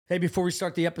Hey, before we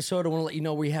start the episode, I want to let you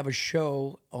know we have a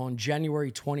show on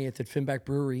January 20th at Finback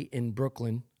Brewery in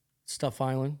Brooklyn, Stuff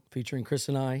Island, featuring Chris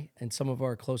and I and some of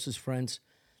our closest friends.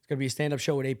 It's going to be a stand-up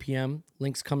show at 8 p.m.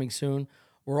 Links coming soon.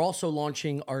 We're also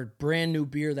launching our brand new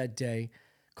beer that day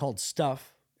called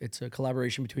Stuff. It's a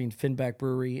collaboration between Finback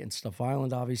Brewery and Stuff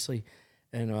Island, obviously,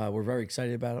 and we're very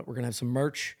excited about it. We're going to have some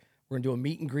merch. We're going to do a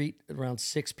meet and greet at around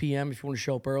 6 p.m. If you want to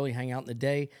show up early, hang out in the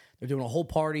day. They're doing a whole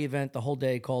party event the whole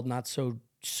day called Not So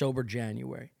Sober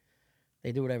January.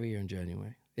 They do it every year in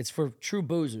January. It's for true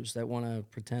boozers that want to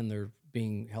pretend they're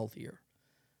being healthier.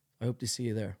 I hope to see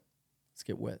you there. Let's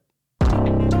get wet.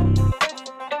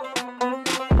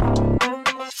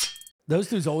 Those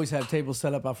dudes always have tables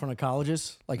set up out front of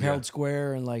colleges, like Herald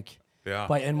Square and like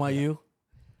by NYU.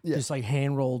 Yeah. Just like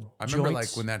hand-rolled I remember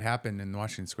joints. like when that happened in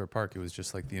Washington Square Park, it was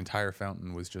just like the entire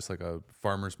fountain was just like a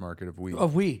farmer's market of weed.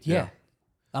 Of weed, yeah.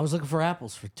 I was looking for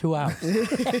apples for 2 hours.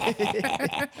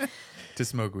 To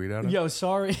smoke weed out of? Yo,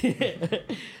 sorry.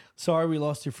 Sorry we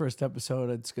lost your first episode.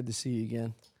 It's good to see you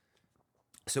again.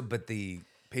 So, but the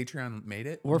Patreon made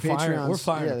it? We're firing the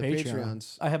Patreon.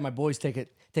 Patreons. I had my boys take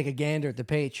a gander at the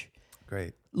page.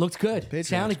 Great. Looked good. Patreon's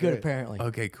Sounded good, great. apparently.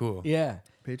 Okay, cool. Yeah.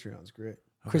 Patreon's great.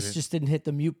 Chris just didn't hit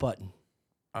the mute button.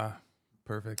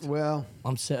 Perfect. Well,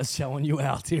 I'm selling you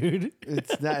out, dude.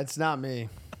 it's not me.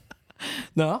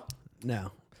 No?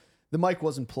 No. The mic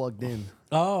wasn't plugged in.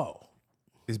 Oh.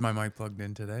 Is my mic plugged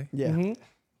in today? Yeah. Mm-hmm.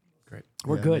 Great.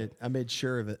 We're Yeah, good. I made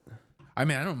sure of it. I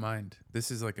mean, I don't mind.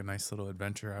 This is like a nice little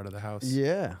adventure out of the house.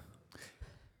 Yeah.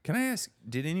 Can I ask,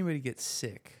 did anybody get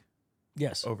sick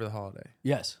Yes. over the holiday?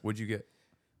 Yes. What'd you get?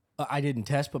 I didn't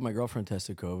test, but my girlfriend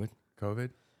tested COVID.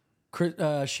 COVID?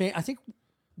 Shane, I think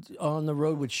on the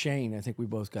road with Shane, I think we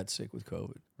both got sick with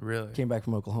COVID. Really? Came back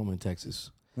from Oklahoma and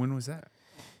Texas. When was that?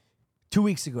 2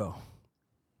 weeks ago.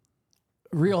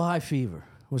 Real high fever.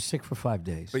 Was sick for 5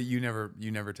 days. But you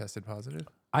never tested positive?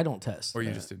 I don't test. Or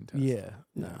you just didn't test? Yeah,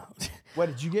 no. What,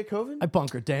 did you get COVID? I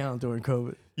bunkered down during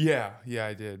COVID. Yeah,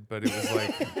 I did. But it was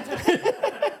like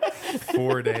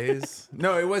 4 days.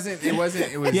 No, it wasn't. It was.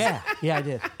 Yeah, I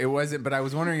did. It wasn't. But I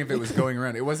was wondering if it was going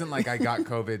around. It wasn't like I got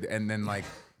COVID and then like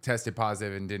tested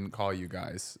positive and didn't call you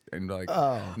guys and like.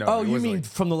 No. Oh, it you was mean like,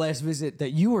 from the last visit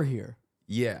that you were here?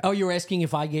 yeah. Oh, you were asking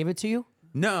if I gave it to you?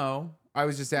 No, I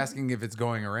was just asking if it's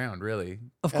going around. Really?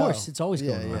 Of course, it's always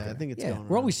going Yeah, around. I think it's Yeah, going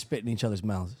we're around. always spitting in each other's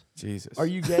mouths. Jesus. Are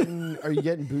you getting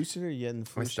boosted or are you getting the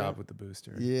I flu stopped shot? with the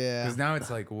booster. Yeah. Because now it's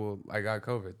like, well, I got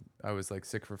COVID. I was like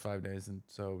sick for 5 days, and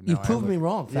so now You I proved have me like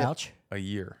wrong, Fouch. a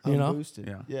year. You know? Boosted.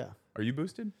 Yeah. Yeah. Are you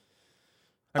boosted?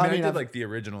 I mean, I did I've- like the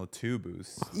original 2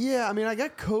 boosts. Yeah, I mean, I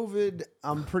got COVID.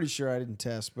 I'm pretty sure I didn't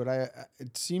test, but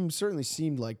it certainly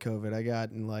seemed like COVID. I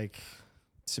got in like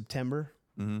September,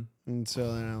 and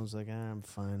so then I was like, I'm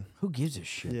fine. Who gives a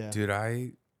shit? Yeah, Dude,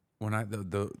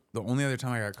 the only other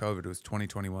time I got COVID was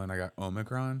 2021. I got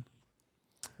Omicron,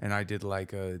 and I did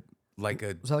like a Was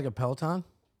that like a Peloton?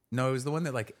 no, it was the one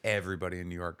that like everybody in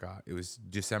New York got. It was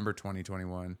December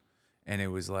 2021, and it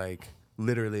was like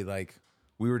literally like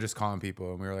we were just calling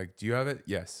people, and we were like, "Do you have it?"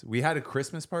 Yes. We had a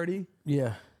Christmas party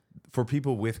Yeah. for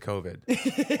people with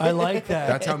COVID. I like that.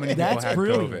 That's how many people That's had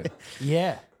brilliant. COVID.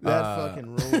 Yeah. that fucking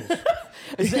rules.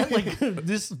 Is that like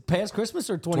this past Christmas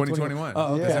or 2021.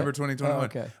 Oh, okay. December 2021. Oh,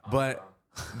 okay. But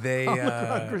they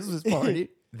Christmas party.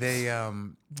 they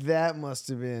That must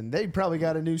have been. They probably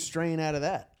got a new strain out of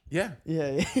that. yeah.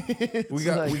 Yeah, We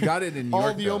got it in New all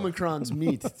York. the though. Omicrons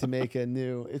meet to make a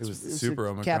new. It's super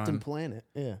like Omicron. Captain Planet.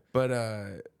 Yeah.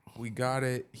 But we got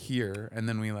it here, and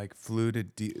then we like flew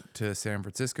to San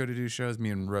Francisco to do shows, me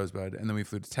and Rosebud, and then we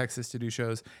flew to Texas to do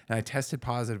shows. And I tested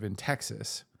positive in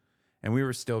Texas, and we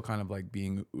were still kind of like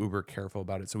being uber careful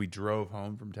about it. So we drove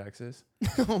home from Texas.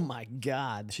 Oh my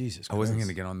God. Jesus Christ. I wasn't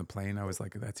gonna get on the plane. I was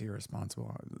like, that's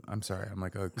irresponsible. I'm sorry. I'm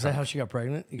like a. Is that how she got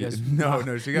pregnant? You guys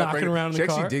No, she got knocking pregnant. around in She the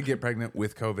actually car? did get pregnant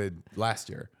with COVID last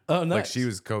year. Oh, Like nice. she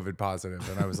was COVID positive,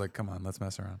 and I was like, "Come on, let's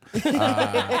mess around."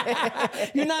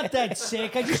 You're not that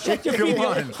sick. I just checked your Come fever.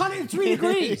 on. 103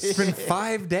 degrees. It's been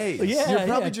 5 days. Yeah. You're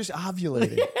probably just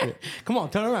ovulating. Come on,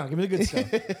 turn around. Give me the good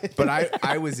stuff. But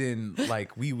I was in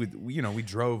like we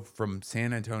drove from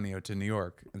San Antonio to New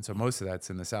York, and so most of that's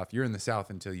in the South. You're in the South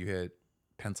until you hit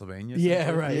Pennsylvania.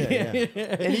 Yeah, essentially. right. Yeah,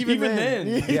 And even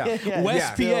then. Yeah.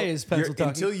 West PA is You're- Pennsylvania.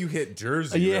 until you hit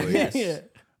Jersey. Yeah, really. yes. Yeah.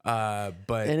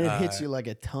 But And it hits you like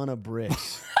a ton of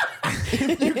bricks.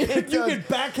 You get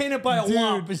backhanded by a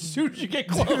womp as soon as you get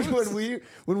close. Dude,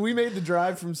 when we made the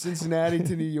drive from Cincinnati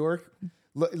to New York,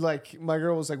 like my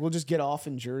girl was like, "We'll just get off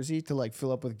in Jersey to like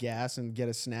fill up with gas and get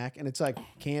a snack," and it's like,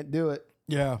 can't do it.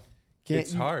 Yeah.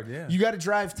 It's hard, yeah. You got to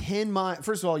drive 10 miles.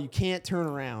 First of all, you can't turn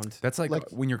around. That's like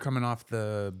when you're coming off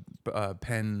the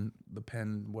Penn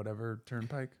whatever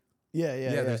turnpike. Yeah.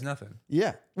 There's nothing.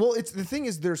 Yeah. Well, the thing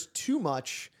is, there's too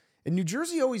much, and New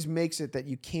Jersey always makes it that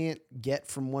you can't get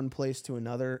from one place to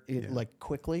another like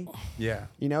quickly. Yeah.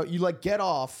 You know, you like get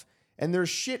off, and there's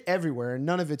shit everywhere, and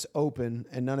none of it's open,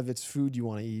 and none of it's food you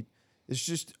want to eat. It's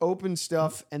just open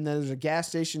stuff, and then there's a gas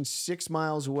station 6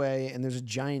 miles away, and there's a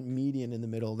giant median in the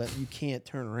middle that you can't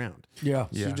turn around. Yeah.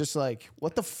 So you're just like,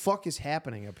 what the fuck is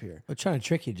happening up here? They're trying to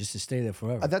trick you just to stay there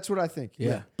forever. That's what I think.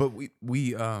 Yeah. But we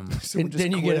So And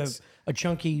then you get a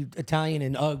chunky Italian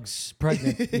in Uggs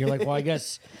pregnant. And you're like, well, I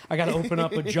guess I got to open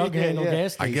up a jug handle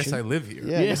gas I station. guess I live here.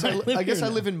 Yeah, I guess here I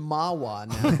now. live in Mawa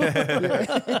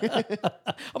now.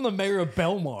 I'm the mayor of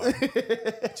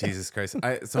Belmar. Jesus Christ.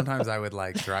 Sometimes I would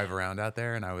like drive around out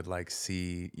there and I would like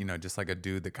see, you know, just like a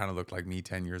dude that kind of looked like me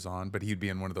 10 years on, but he'd be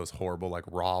in one of those horrible like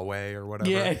raw way or whatever.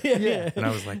 Yeah. And I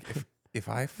was like, if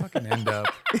I fucking end up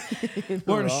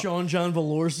Wearing a Sean John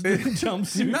Velours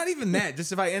jumpsuit. not even that,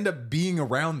 just if I end up being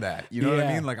around that, you know what I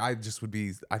Yeah. mean? Like I just would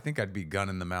be, I think I'd be gun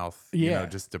in the mouth, you know,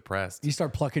 just depressed. You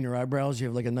start plucking your eyebrows. You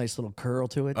have like a nice little curl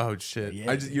to it. Oh shit.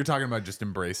 Yeah. You're talking about just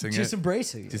embracing Just it.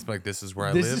 embracing it. Just like, this is where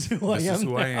I This live. is who I This is am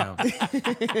who I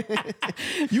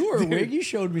am. You were a wig. You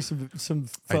showed me some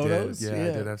photos. I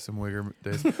did have some wigger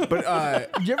days.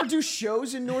 But Did you ever do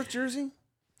shows in North Jersey?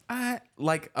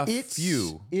 like a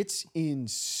few. It's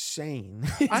insane.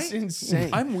 It's insane.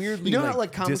 I'm weirdly You know how, like,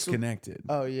 like, comics will- disconnected.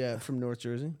 Oh yeah, from North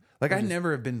Jersey. Like I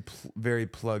never have been very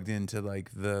plugged into like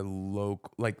the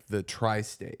local, like the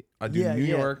tri-state. I do Yeah, New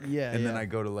yeah, York, yeah, and then yeah. I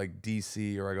go to like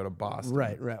DC or I go to Boston.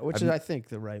 Right. Which is, I think,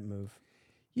 the right move.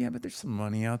 Yeah, but there's some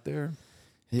money out there.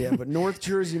 Yeah, but North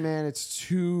Jersey, man, it's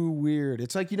too weird.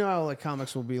 It's like, you know how like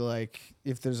comics will be like,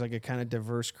 if there's like a kind of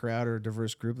diverse crowd or a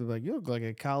diverse group, they're like, you look like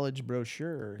a college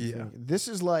brochure. Yeah. This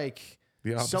is like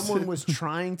The opposite. someone was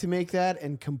trying to make that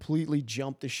and completely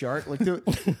jumped the shark. Like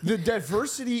the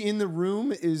diversity in the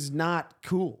room is not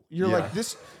cool. You're Yeah. like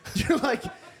this. You're like,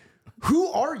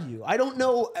 who are you? I don't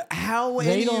know how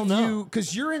They any don't of know. you,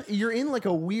 because you're in like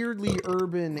a weirdly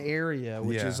urban area,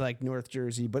 which Yeah. is like North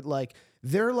Jersey, but like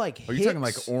they're like. Are you talking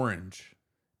like hicks. Orange?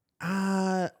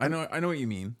 Uh, I know what you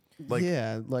mean. Like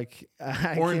yeah, like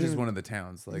Orange is one of the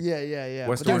towns. Like yeah.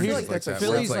 West But I Orange feel is like like that's a that.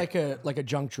 Philly's Where like a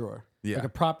junk drawer. Yeah. Like a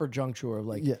proper junk drawer.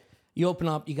 Like Yeah. you open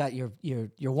up, you got your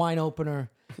wine opener.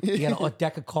 You got a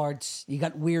deck of cards. You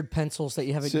got weird pencils that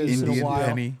you haven't Says used in a Indian while.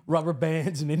 penny. Rubber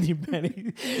bands and Indian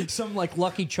penny. Some like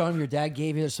Lucky Charm your dad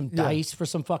gave you. Some dice for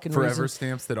some fucking forever reason.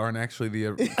 stamps that aren't actually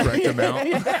the correct amount.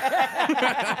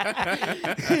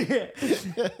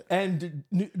 And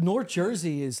North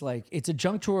Jersey is like, it's a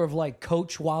junk drawer of like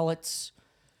Coach wallets.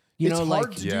 You It's know, hard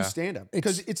like to Yeah. do stand up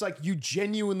because it's like you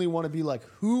genuinely want to be like,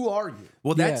 who are you?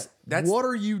 Well, Yeah. that's What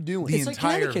are you doing? the it's like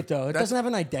entire- Connecticut though. It that's- doesn't have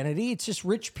an identity. It's just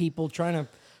rich people trying to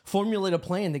formulate a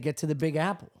plan to get to the Big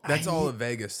Apple. That's all of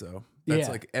Vegas, though. That's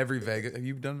Yeah. like every Vegas. Have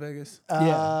you done Vegas?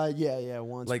 Yeah,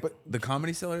 once. Like but the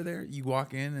Comedy Cellar there, you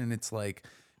walk in and it's like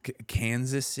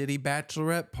Kansas City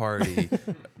bachelorette party,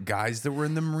 guys that were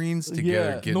in the Marines together,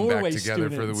 Yeah, getting Norway back together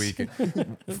for the students.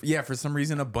 weekend. Yeah, for some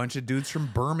reason, a bunch of dudes from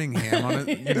Birmingham on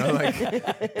it, you know, like,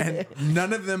 and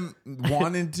none of them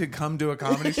wanted to come to a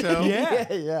comedy show.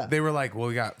 yeah. They were like, well,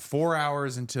 we got 4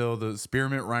 hours until the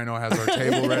Spearmint Rhino has our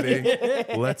table ready.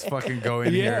 Let's fucking go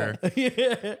in here.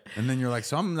 Yeah. And then you're like,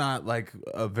 so I'm not like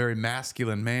a very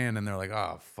masculine man. And they're like,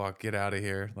 oh, fuck, get out of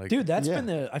here. Like, Dude, that's Yeah.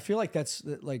 been I feel like that's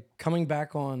like coming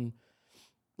back on,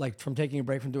 like from taking a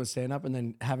break from doing stand up and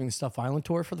then having the Stuff Island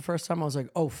tour for the first time. I was like,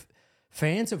 oh,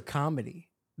 fans of comedy,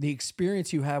 the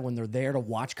experience you have when they're there to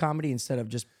watch comedy instead of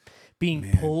just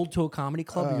being pulled to a comedy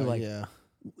club. You're like, yeah.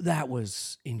 that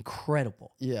was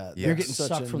incredible. Yeah. You're getting such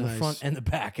sucked a from the nice- front and the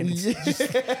back, and it's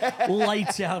just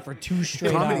lights out for 2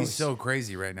 straight comedy's hours. so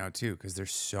crazy right now too because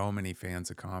there's so many fans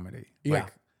of comedy. Yeah.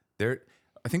 Like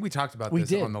I think we talked about We this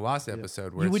did. on the last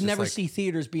episode where You it's would just never like see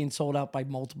theaters being sold out by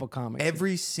multiple comics.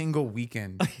 every single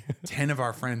weekend 10 of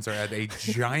our friends are at a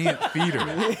giant theater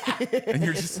and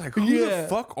you're just like who Yeah. the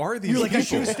fuck are these You're like, I people?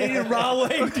 should have stayed in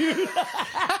Rahway, dude.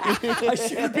 I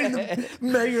should have been the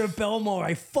mayor of Belmar.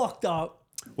 I fucked up.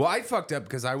 Well, I fucked up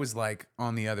because I was like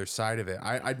on the other side of it.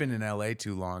 I'd been in LA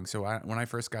too long, so when I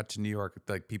first got to New York,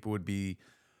 like people would be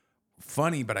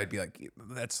funny, but I'd be like,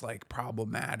 that's like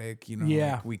problematic, you know.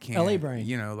 Yeah. like, we can't. LA brain.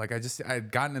 You know, like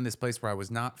I'd gotten in this place where I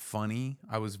was not funny.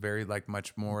 I was very like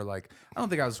much more like I don't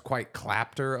think I was quite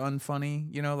clapped or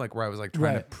unfunny, you know, like where I was like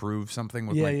trying to Right. prove something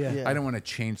with Yeah, like yeah. I don't want to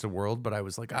change the world, but I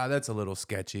was like, that's a little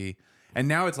sketchy. And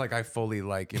now it's like I fully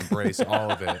like embrace all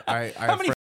of it. I have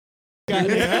many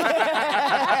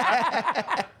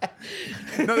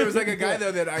No, there was like a guy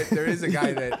though there is a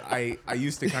guy that I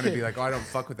used to kind of be like, oh, I don't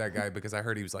fuck with that guy because I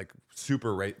heard he was like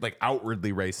super like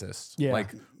outwardly racist, like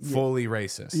fully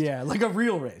racist. Yeah, like a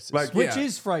real racist, Like, which yeah.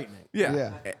 is frightening.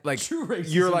 Yeah. Like True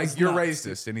racism you're like is you're nuts.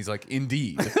 racist, and he's like,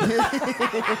 indeed.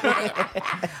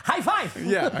 High five.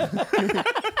 Yeah.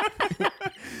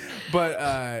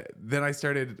 But then I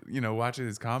started, watching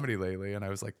his comedy lately, and I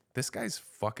was like, this guy's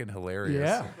fucking hilarious.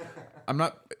 Yeah. I'm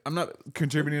not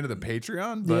contributing to the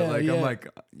Patreon, but Yeah, I'm like,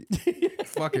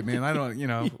 fuck it, man. I don't,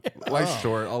 life's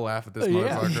short. I'll laugh at this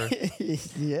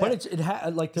motherfucker. Yeah. But it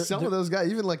had like some of those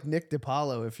guys, even like Nick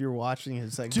DiPaolo, if you're watching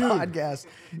his like podcast,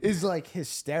 is like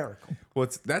hysterical. Well,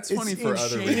 that's funny for other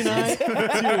Shane reasons. and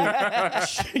I,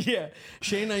 dude,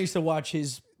 Shane and I used to watch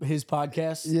his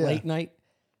podcast late night.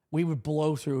 We would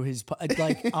blow through his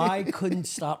like I couldn't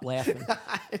stop laughing.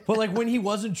 But like when he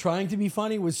wasn't trying to be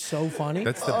funny was so funny.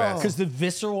 That's the best. Because the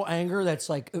visceral anger that's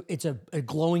like it's a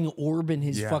glowing orb in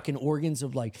his fucking organs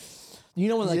of like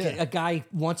when like a guy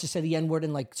wants to say the N-word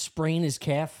and like sprain his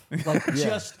calf, like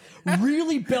just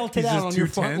really belt it He's out just on too your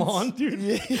front tense. lawn,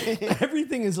 dude.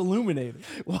 Everything is illuminated.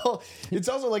 Well, it's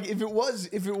also like if it was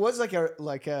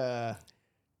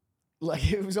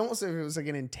like it was almost if it was like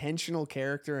an intentional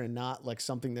character and not like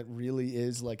something that really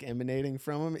is like emanating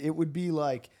from him, it would be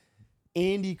like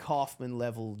Andy Kaufman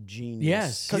level genius.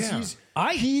 Yes. Because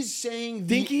I he's saying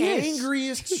think the he is.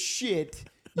 angriest shit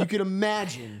you could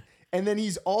imagine. And then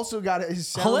he's also got his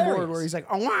soundboard Hilarious. where he's like,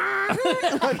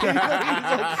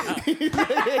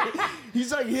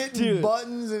 he's like hitting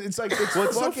buttons, and it's like it's Well,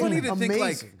 it's so fucking funny to think like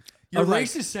amazing. you're a like,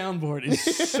 racist soundboard is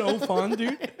so fun,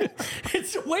 dude.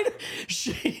 It's a way to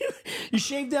you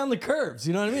shave down the curves.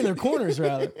 You know what I mean? Their corners,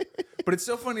 rather. but it's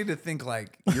so funny to think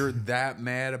like you're that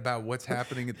mad about what's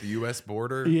happening at the U.S.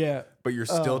 border. Yeah. But you're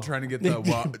still trying to get the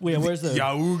Wait, where's the-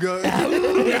 Yauga?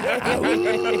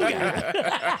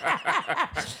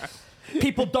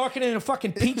 People darkening a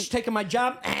fucking peach taking my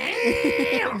job.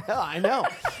 I know.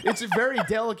 It's a very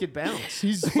delicate balance.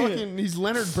 He's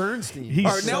Leonard Bernstein.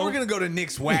 All right, now we're gonna go to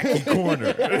Nick's wacky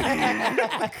corner.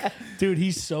 Dude,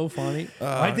 he's so funny.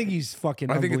 I think he's fucking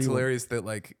I think it's unbelievable. hilarious that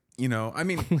like I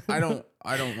mean I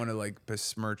don't want to like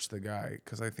besmirch the guy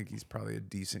because I think he's probably a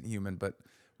decent human, but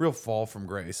real fall from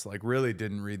grace. Like really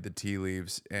didn't read the tea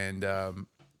leaves and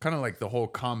kind of like the whole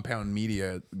Compound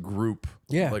Media group.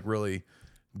 Yeah. like really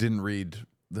didn't read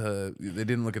they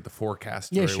didn't look at the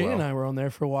forecast. Yeah, very Shane well. and I were on there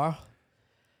for a while.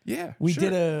 Yeah, We sure.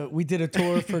 did a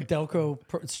tour for Delco.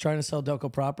 It's trying to sell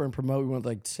Delco proper and promote. We went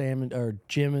with, like Sam or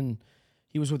Jim, and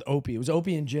he was with Opie. It was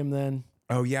Opie and Jim then,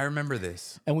 Oh yeah, I remember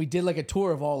this. and we did like a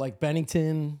tour of all like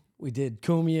Bennington. We did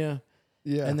Cumia,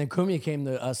 Yeah. and then Cumia came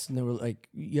to us and they were like,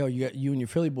 "Yo, you and your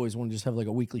Philly boys want to just have like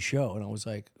a weekly show?" And I was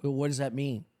like, well, "What does that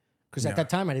mean?" Because at that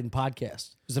time I didn't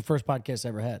podcast. It was the first podcast I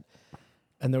ever had,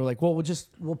 and they were like, "Well,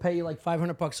 we'll pay you like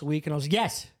 $500 a week," and I was like,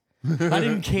 "Yes." I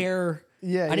didn't care.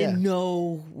 Yeah, I didn't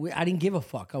know. I didn't give a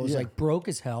fuck. I was Yeah. like broke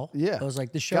as hell. Yeah. I was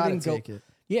like, the show Gotta didn't go. take it.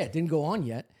 Yeah, it didn't go on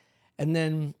yet. And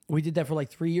then we did that for like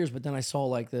 3 years. But then I saw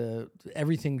like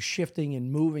everything shifting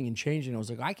and moving and changing. I was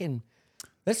like,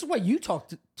 This is why you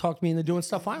talked me into doing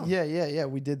Stuff Island. Yeah.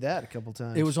 We did that a couple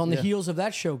times. It was on the Yeah. heels of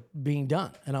that show being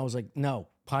done, and I was like, no,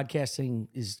 podcasting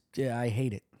is. Yeah, I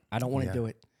hate it. I don't want to do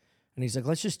it. And he's like,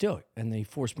 let's just do it. And they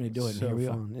forced me to do it. So and here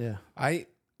we fun. Yeah.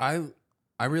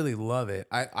 I really love it.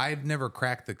 I've never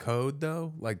cracked the code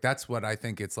though. Like that's what I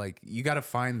think it's like. You got to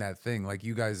find that thing. Like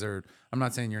you guys are. I'm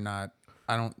not saying you're not.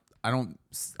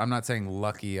 I'm not saying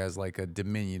lucky as like a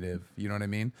diminutive. You know what I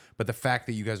mean? But the fact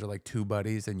that you guys are like two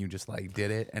buddies and you just like did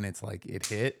it and it's like it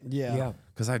hit. Yeah. Yeah.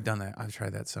 Because I've done that. I've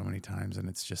tried that so many times and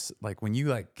it's just like when you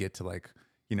like get to like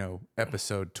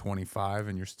episode 25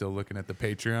 and you're still looking at the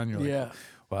Patreon. You're like, Yeah.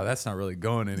 wow, that's not really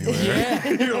going anywhere. Yeah.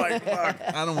 You're like, fuck,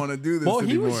 I don't want to do this Well,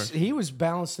 anymore. he was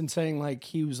balanced in saying like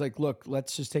he was like, look,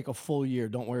 let's just take a full year.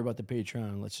 Don't worry about the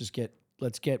Patreon.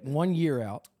 Let's get 1 year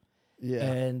out, Yeah.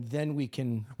 and then we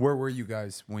can Where were you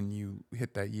guys when you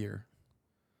hit that year?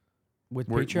 with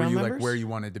Were Patreon you members. like where you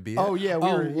wanted to be? Oh at? yeah, we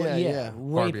were. Yeah.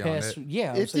 way Far beyond past. it.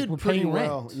 Yeah, It was like, did we're pretty paying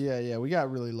well. rent. Yeah. We got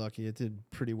really lucky. It did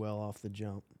pretty well off the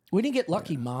jump. We didn't get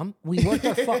lucky, Mom. We worked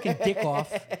our fucking dick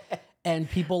off, and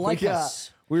people like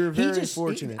us. We were He very just-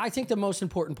 fortunate. I think the most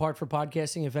important part for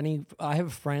podcasting, if any, I have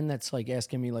a friend that's like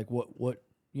asking me like, what,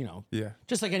 Yeah.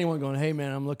 just like anyone going, hey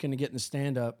man, I'm looking to get in the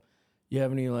stand up. You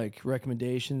have any like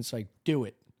recommendations? Like, do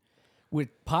it. With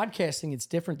podcasting, it's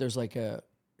different. There's like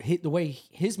the way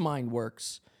his mind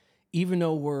works, even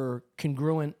though we're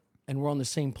congruent and we're on the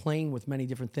same plane with many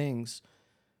different things,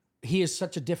 he has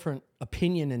such a different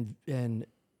opinion and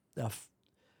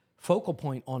focal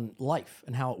point on life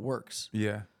and how it works.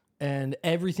 Yeah. And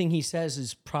everything he says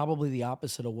is probably the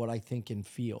opposite of what I think and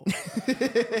feel.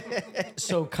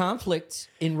 So conflict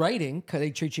in writing, because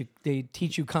they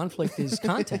teach you conflict is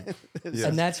content. Yes.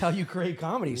 And that's how you create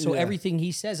comedy. So everything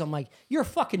he says, I'm like, you're a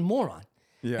fucking moron.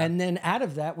 Yeah. And then out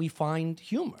of that, we find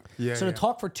humor. Yeah, so to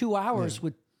talk for 2 hours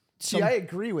with See, I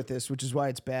agree with this, which is why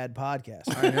it's bad podcast.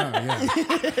 I know,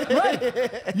 yeah.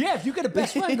 right. Yeah, if you get a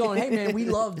best friend going, hey man, we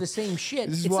love the same shit,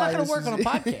 it's not going to work on a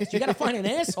podcast. You got to find an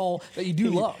asshole that you do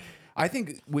love. I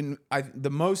think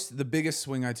the biggest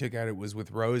swing I took at it was with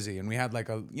Rosie, and we had like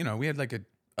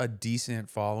a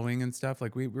decent following and stuff.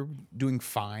 Like we were doing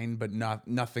fine, but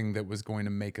nothing that was going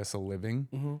to make us a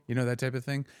living, that type of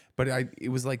thing. But it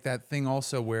was like that thing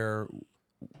also where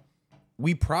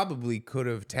we probably could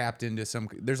have tapped into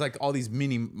there's like all these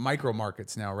micro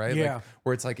markets now, right? Yeah. Like,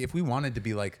 where it's like, if we wanted to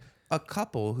be like a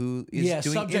couple who is doing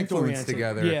influence subject-oriented.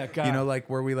 together, Yeah, like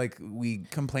where we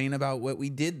complain about what we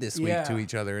did this week to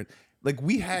each other. Like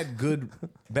we had good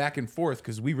back and forth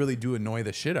because we really do annoy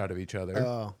the shit out of each other.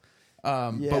 Oh.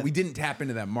 But we didn't tap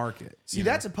into that market. See,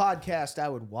 that's a podcast I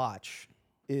would watch,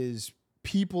 is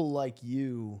people like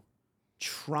you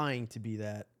trying to be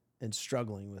that and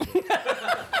struggling with it.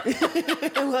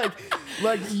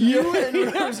 like you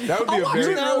and Rosie. That would be Watch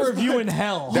an hour of you in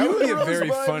hell. That would be You a and very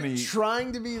Rosebud funny.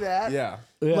 trying to be that. Yeah.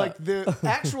 Like the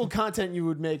actual content you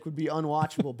would make would be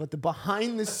unwatchable, but the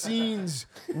behind the scenes,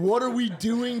 what are we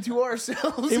doing to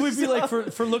ourselves? It would be like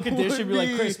for Look at This, would you'd be like,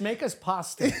 be- Chris, make us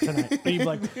pasta tonight. But he'd be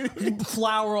like,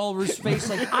 flour all over his face.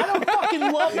 Like, I don't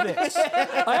fucking love this.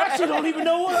 I actually don't even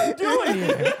know what I'm doing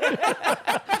here.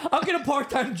 I'll get a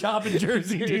part-time job in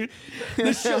Jersey, dude.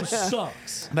 This show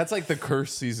sucks. That's like the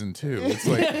Curse season 2. It's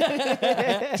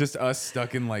like just us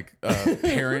stuck in like a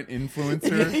parent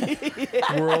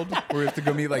influencer world where we have to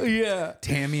go meet like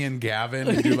Tammy and Gavin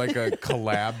and do like a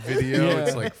collab video. Yeah.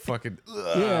 It's like fucking.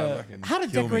 Fucking How to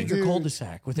kill decorate me. your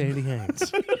cul-de-sac with Andy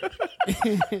Haynes.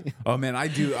 Oh man, I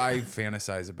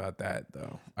fantasize about that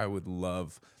though. I would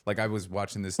love. Like I was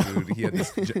watching this dude. He had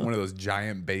this one of those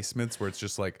giant basements where it's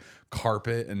just like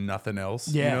carpet and nothing else.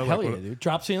 Yeah, like hell yeah, dude.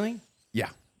 Drop ceiling? Yeah.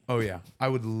 Oh yeah. I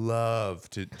would love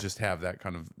to just have that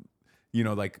kind of,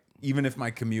 like even if my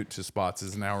commute to spots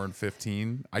is an hour and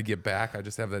 15, I get back, I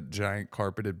just have that giant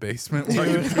carpeted basement where I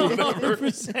can do whatever.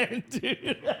 100%,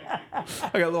 dude.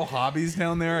 I got little hobbies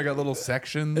down there. I got little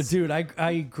sections. Dude,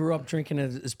 I grew up drinking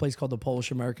at this place called the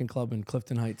Polish American Club in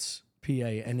Clifton Heights, PA,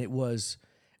 and it was,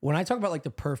 when I talk about like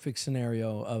the perfect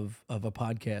scenario of a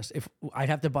podcast, if I'd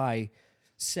have to buy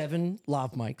 7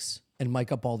 lav mics and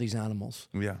mic up all these animals,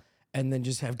 Yeah. and then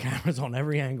just have cameras on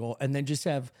every angle, and then just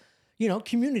have,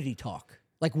 community talk,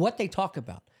 like what they talk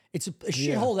about. It's a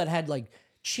shithole that had like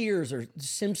Cheers or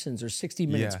Simpsons or 60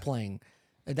 Minutes Yeah. playing.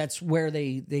 That's where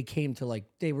they came to, like,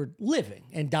 they were living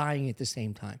and dying at the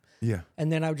same time. Yeah.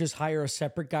 And then I would just hire a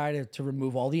separate guy to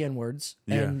remove all the N-words,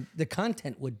 and the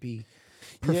content would be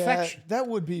perfection. Yeah, that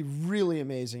would be really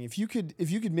amazing if you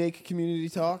could make community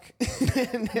talk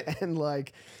and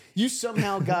like you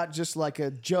somehow got just like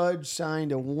a judge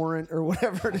signed a warrant or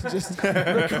whatever to just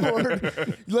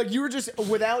record. Like you were just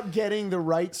without getting the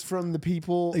rights from the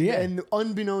people, and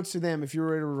unbeknownst to them, if you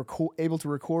were able to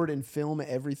record and film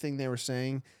everything they were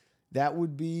saying, that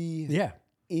would be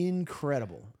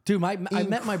incredible. Dude, I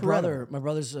met my brother. My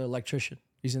brother's an electrician.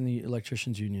 He's in the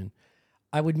electricians union.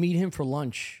 I would meet him for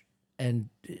lunch, and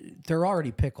they're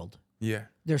already pickled. Yeah.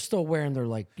 They're still wearing their,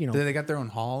 like, They got their own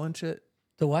hall and shit?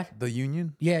 the what? The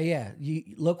union? Yeah.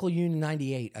 Local Union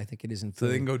 98, I think it is in So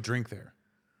Philly. they can go drink there.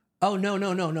 Oh, no.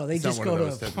 They It's just not go one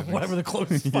of to those type of whatever the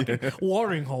closest fucking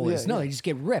watering hole is. Yeah, No, yeah. they just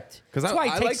get ripped. 'Cause That's I- why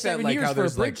it I takes like that, 7 like, years how for a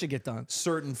there's, bridge like, to get done.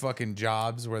 Certain fucking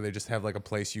jobs where they just have like a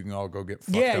place you can all go get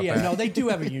fucked Yeah, up yeah. at. No, they do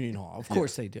have a union hall. Of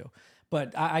course they do.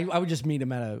 But I would just meet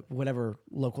them at a whatever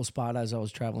local spot as I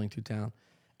was traveling through town.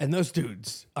 And those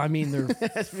dudes, I mean, they're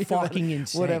fucking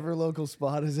insane. Whatever local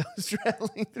spot is I was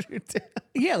traveling through town.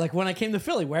 Yeah, like when I came to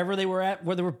Philly, wherever they were at,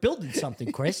 where they were building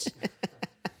something, Chris.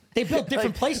 They built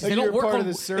different places. like They don't you're work part on of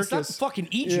the It's not circus. fucking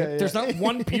Egypt. Yeah, yeah. There's not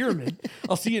one pyramid.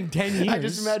 I'll see you in 10 years. I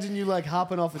just imagine you like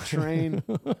hopping off a train,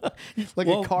 like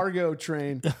Whoa. a cargo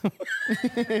train.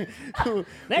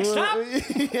 Next stop,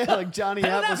 Yeah, like Johnny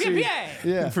Philadelphia, Appleseed. PA.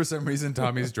 Yeah. For some reason,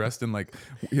 Tommy's dressed in like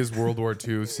his World War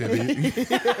II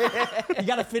civvy. You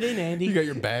got to fit in, Andy. You got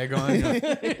your bag on.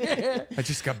 I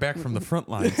just got back from the front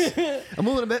lines. I'm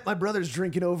willing to bet my brother's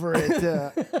drinking over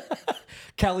at.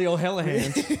 Callie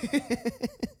O'Hallahan.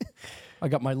 I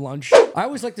got my lunch. I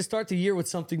always like to start the year with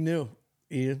something new,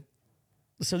 Ian.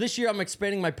 So this year I'm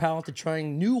expanding my palate to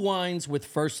trying new wines with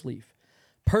First Leaf.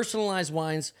 Personalized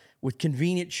wines with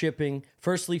convenient shipping.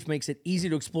 First Leaf makes it easy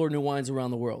to explore new wines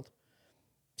around the world.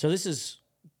 So this is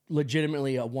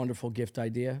legitimately a wonderful gift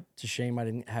idea. It's a shame I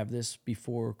didn't have this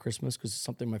before Christmas because it's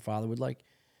something my father would like.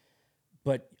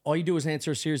 But all you do is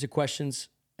answer a series of questions,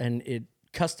 and it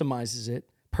customizes it,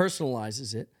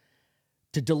 personalizes it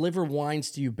to deliver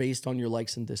wines to you based on your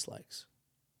likes and dislikes.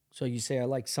 So you say, I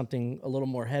like something a little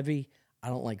more heavy. I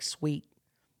don't like sweet.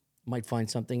 Might find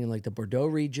something in like the Bordeaux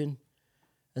region.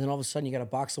 And then all of a sudden you got a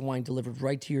box of wine delivered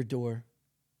right to your door.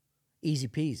 Easy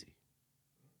peasy.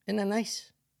 Isn't that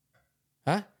nice?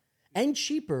 Huh? And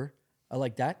cheaper. I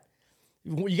like that.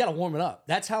 You got to warm it up.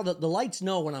 That's how the lights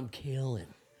know when I'm killing.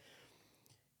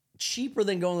 Cheaper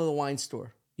than going to the wine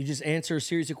store. You just answer a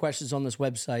series of questions on this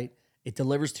website. It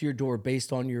delivers to your door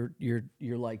based on your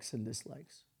likes and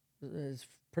dislikes. It's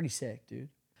pretty sick, dude.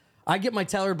 I get my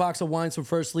tailored box of wines from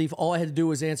First Leaf. All I had to do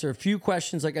was answer a few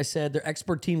questions. Like I said, their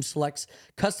expert team selects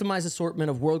customized assortment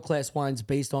of world-class wines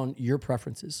based on your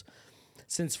preferences.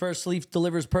 Since First Leaf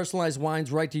delivers personalized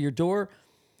wines right to your door,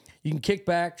 you can kick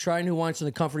back, try new wines in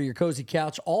the comfort of your cozy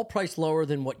couch, all priced lower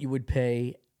than what you would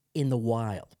pay in the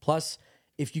wild. Plus,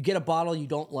 if you get a bottle you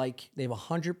don't like, they have a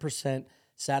 100%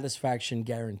 satisfaction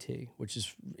guarantee, which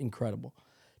is incredible.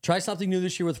 Try something new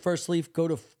this year with First Leaf. Go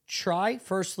to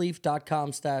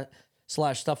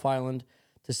tryfirstleaf.com/Stuff Island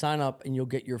to sign up, and you'll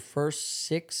get your first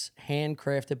 6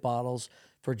 handcrafted bottles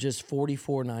for just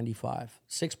 $44.95.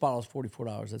 6 bottles,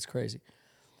 $44. That's crazy.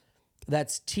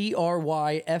 That's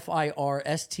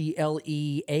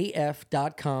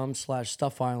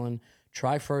tryfirstleaf.com/Stuff Island.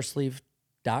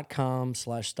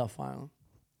 Tryfirstleaf.com/Stuff Island.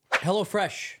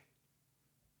 HelloFresh,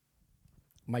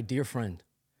 my dear friend.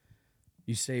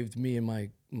 You saved me and my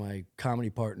comedy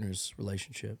partner's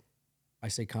relationship. I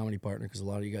say comedy partner because a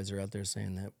lot of you guys are out there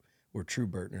saying that we're true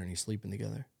Burtner and he's sleeping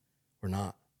together. We're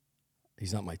not.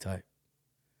 He's not my type.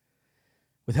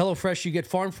 With HelloFresh, you get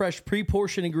farm-fresh,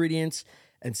 pre-portioned ingredients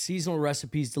and seasonal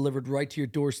recipes delivered right to your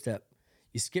doorstep.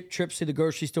 You skip trips to the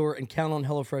grocery store and count on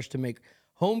HelloFresh to make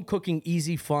home cooking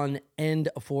easy, fun, and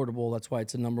affordable. That's why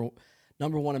it's a number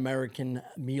one American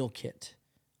meal kit.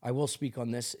 I will speak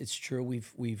on this. It's true.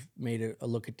 We've made a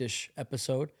look at dish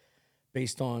episode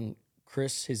based on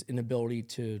Chris, his inability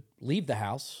to leave the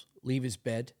house, leave his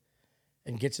bed,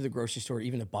 and get to the grocery store,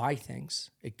 even to buy things.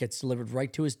 It gets delivered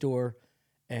right to his door,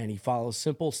 and he follows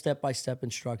simple step-by-step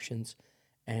instructions,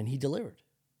 and he delivered.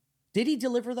 Did he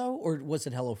deliver, though, or was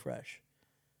it HelloFresh?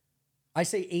 I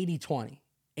say 80-20.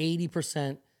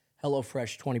 80%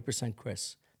 HelloFresh, 20%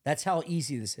 Chris. That's how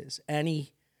easy this is.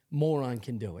 Any moron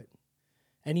can do it.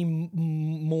 Any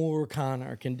more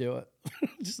Connor can do it.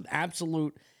 Just an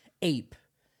absolute ape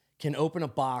can open a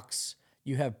box.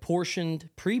 You have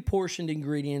pre-portioned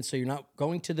ingredients, so you're not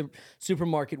going to the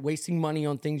supermarket wasting money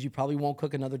on things you probably won't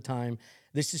cook another time.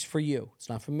 This is for you. It's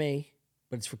not for me,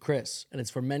 but it's for Chris, and it's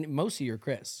for most of your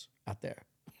Chris out there.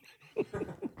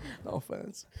 No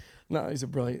offense. No, he's a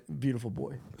brilliant, beautiful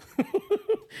boy.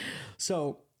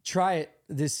 So try it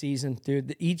this season,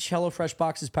 dude. Each HelloFresh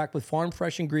box is packed with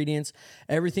farm-fresh ingredients.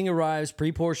 Everything arrives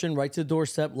pre-portioned right to the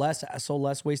doorstep. Less hassle,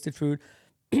 less wasted food.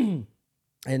 And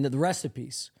the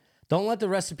recipes. Don't let the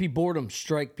recipe boredom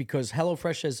strike because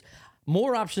HelloFresh has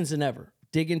more options than ever.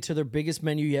 Dig into their biggest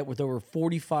menu yet with over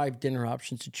 45 dinner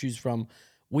options to choose from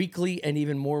weekly and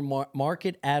even more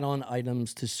market add-on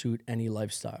items to suit any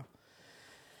lifestyle.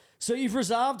 So you've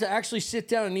resolved to actually sit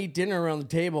down and eat dinner around the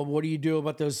table. What do you do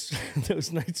about those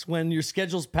nights when your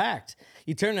schedule's packed?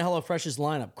 You turn to HelloFresh's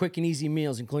lineup, quick and easy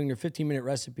meals, including their 15-minute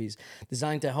recipes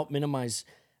designed to help minimize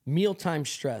mealtime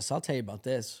stress. I'll tell you about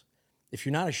this. If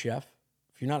you're not a chef,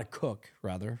 if you're not a cook,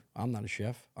 rather, I'm not a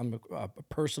chef. I'm a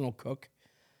personal cook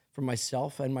for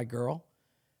myself and my girl.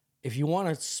 If you want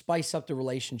to spice up the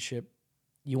relationship,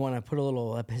 you want to put a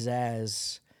little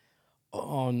pizzazz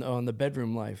on the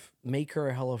bedroom life, make her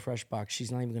a HelloFresh box.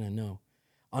 She's not even going to know.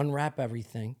 Unwrap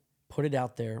everything, put it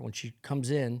out there. When she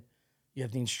comes in, you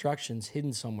have the instructions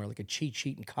hidden somewhere like a cheat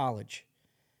sheet in college.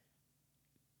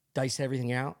 Dice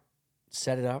everything out,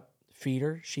 set it up, feed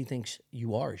her. She thinks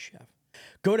you are a chef.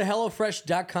 Go to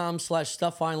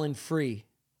HelloFresh.com/Stuff Island free.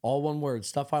 All one word,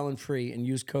 Stuff Island free, and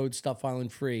use code Stuff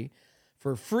Island free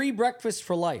for free breakfast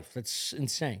for life. That's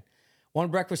insane. One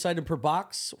breakfast item per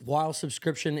box while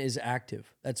subscription is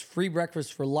active. That's free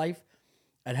breakfast for life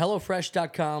at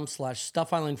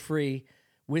HelloFresh.com/Stuff Island free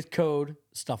with code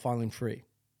Stuff Island free.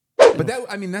 But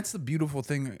that's the beautiful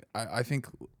thing. I think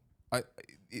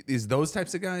is those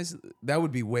types of guys, that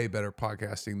would be way better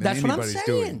podcasting than anybody's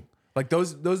doing. Like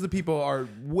those the people are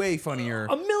way funnier.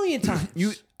 A million times.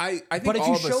 I think but if all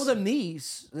you of show us, them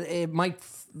these, it might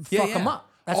fuck them up.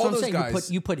 That's all what I'm those saying.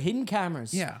 guys, You put hidden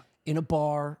cameras Yeah. in a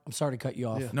bar. I'm sorry to cut you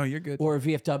off. No, you're good. Or a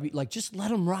VFW. Like, just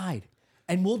let them ride.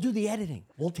 and we'll do the editing.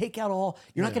 We'll take out all.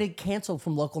 You're not going to get canceled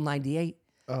from Local 98.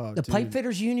 Oh, The pipe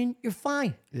fitters union, you're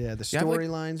fine. Yeah, the Yeah, like,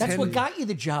 storylines. That's what got you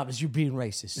the job, is you being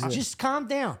racist. Just calm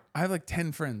down. I have like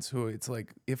 10 friends who it's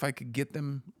like, if I could get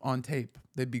them on tape,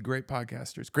 they'd be great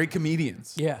podcasters, great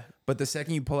comedians. Yeah. But the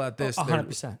second you pull out this, they're-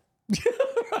 100%.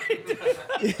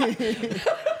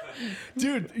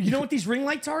 Dude, you know what these ring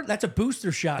lights are? That's a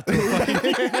booster shot. To a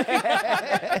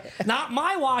fucking- Not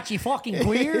my watch, you fucking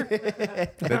queer.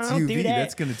 that's Don't do UV. that.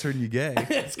 That's going to turn you gay.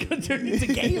 It's going to turn into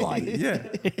gay light. Yeah.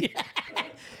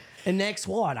 And next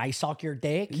what? I suck your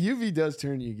dick? UV does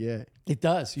turn you gay. It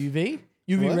does. UV?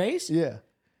 UV What? rays? Yeah.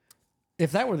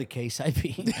 If that were the case, I'd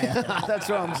be. That's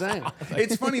what I'm saying.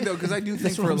 It's funny though, because I do think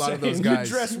That's for what a I'm lot of saying. those You guys,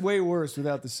 dress way worse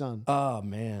without the sun. Oh,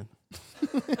 man.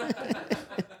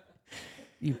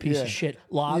 You piece Yeah. of shit.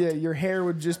 Logged. Yeah, your hair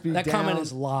would just be That down. comment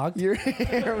is logged. Your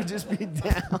hair would just be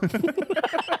down.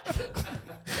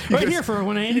 Right here for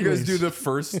one of you guys do the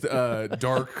first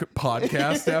dark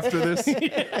podcast after this.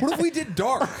 What if we did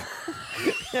dark?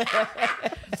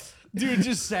 Dude,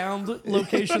 just sound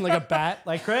location like a bat.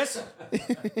 Like, Chris,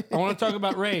 I want to talk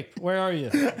about rape. Where are you?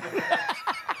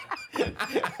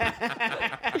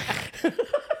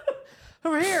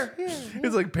 Over here. Yeah.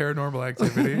 It's like Paranormal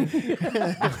Activity.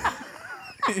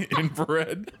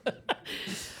 Infrared.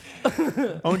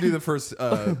 I want to do the first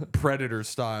Predator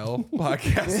style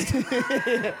podcast.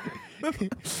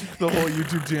 The whole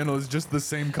YouTube channel is just the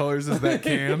same colors as that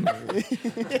can.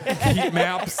 Heat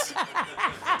maps.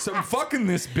 So I'm fucking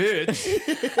this bitch.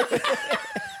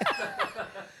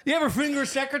 You ever finger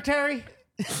secretary?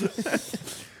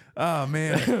 Oh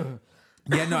man.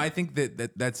 Yeah, no, I think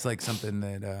that's like something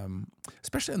that,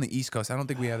 especially on the East Coast, I don't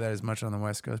think we have that as much on the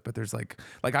West Coast. But there's like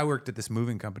I worked at this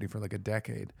moving company for like a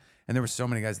decade, and there were so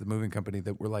many guys at the moving company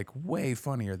that were like way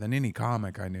funnier than any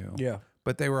comic I knew. Yeah.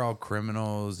 But they were all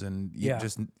criminals, and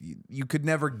you could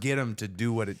never get them to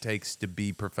do what it takes to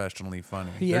be professionally funny.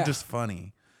 Yeah. They're just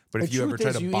funny. But if The you ever truth try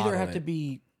is, to you bottle either have it, to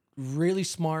be really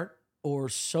smart or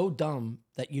so dumb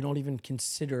that you don't even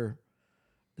consider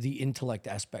the intellect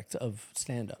aspect of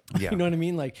stand-up. Yeah. You know what I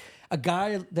mean? Like a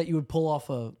guy that you would pull off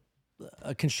a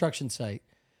construction site,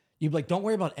 you'd be like, don't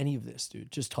worry about any of this,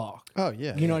 dude. Just talk. Oh,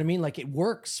 yeah. You know what I mean? Like it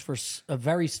works for a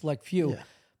very select few. Yeah.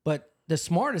 But the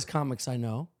smartest comics I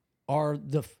know are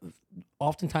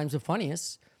oftentimes the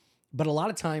funniest. But a lot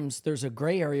of times there's a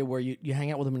gray area where you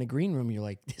hang out with them in a green room. And you're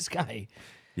like, this guy,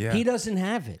 yeah, he doesn't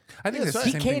have it. I think Yeah, that's the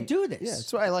He same can't thing. do this. Yeah,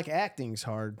 that's why I like acting's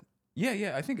hard.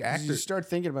 Yeah, I think 'Cause You actors. start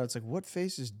thinking about it, it's like, what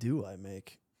faces do I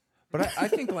make? But I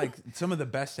think like some of the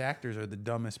best actors are the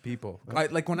dumbest people.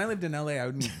 Like when I lived in LA, I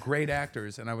would meet great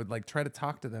actors and I would like try to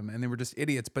talk to them and they were just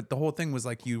idiots. But the whole thing was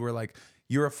like, you were like,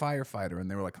 you're a firefighter.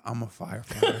 And they were like, I'm a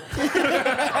firefighter.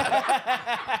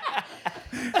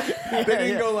 They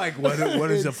didn't go like, what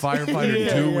does a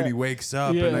firefighter do when he wakes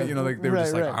up? Yeah. And I, like they were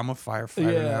just Right, like, right. I'm a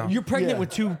firefighter Yeah, now. you're pregnant Yeah. with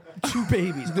two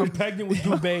babies. I'm pregnant with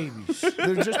two babies.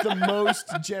 They're just the most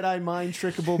Jedi mind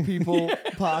trickable people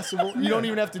possible. You don't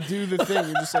even have to do the thing.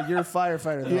 You're just like, you're a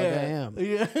firefighter. They're like, I am.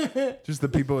 Yeah. Just the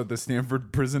people at the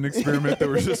Stanford prison experiment that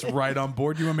were just right on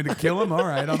board. You want me to kill him? All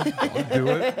right, I'll do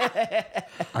it.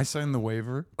 I signed the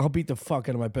waiver. I'll beat the fuck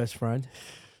out of my best friend.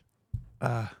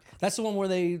 That's the one where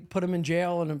they put him in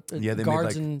jail and Yeah, they made,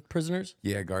 guards like- and prisoners.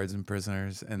 Yeah, guards and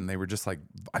prisoners. And they were just like,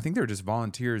 I think they were just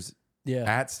volunteers Yeah,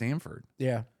 at Stanford.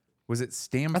 yeah. Was it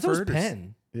Stanford? I thought it was or-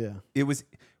 Penn. Yeah. It was.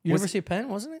 University of Penn,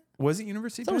 wasn't it? Was it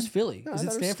University I of thought it was Penn? Philly. No, Is I it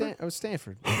thought Stanford? It was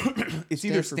Stanford. It's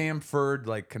either Stanford. Stanford,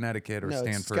 like Connecticut, or No, it's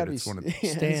Stanford. gotta It's be, one of. yeah,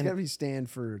 it's Stan- got to be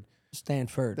Stanford.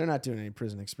 Stanford. They're not doing any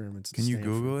prison experiments. at Can you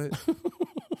Stanford. Google it?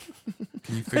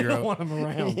 Can you I figure don't out? want him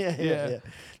around. Yeah.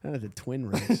 Not at the twin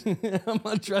race. I'm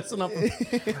not dressing up.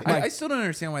 I still don't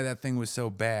understand why that thing was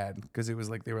so bad because it was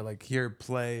like they were like, here,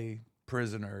 play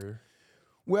prisoner.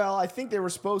 Well, I think they were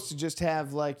supposed to just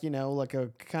have like, like a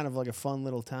kind of like a fun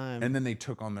little time. And then they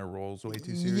took on their roles way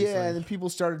too seriously. yeah, and then people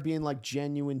started being like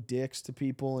genuine dicks to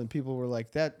people, and people were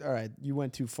like, "That, all right, you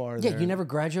went too far." Yeah, there. you never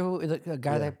graduated with a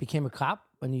guy that became a cop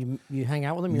when you hang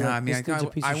out with him. You're No, like, I mean, this dude's a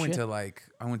piece I of went shit. to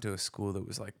I went to a school that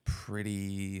was like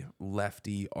pretty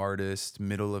lefty artist,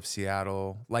 middle of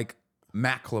Seattle. Like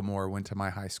Macklemore went to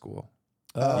my high school.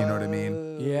 You know what I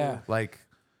mean? Yeah. Like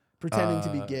pretending to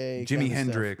be gay. Jimi kind of stuff.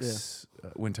 Hendrix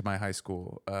went to my high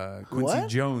school. Quincy What?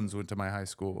 Jones went to my high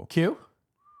school. Q.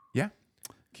 Yeah,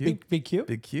 Q, Big Q.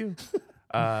 Big Q.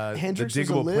 Hendrix the was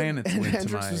a Diggable lib. Planets went to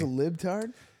Hendrix my. was a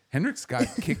libtard. Hendrix got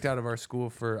kicked out of our school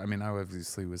for. I mean, I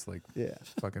obviously was like Yeah.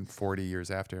 fucking 40 years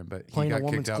after him, but he Playing a got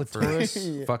woman's kicked out for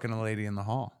clitoris. fucking a lady in the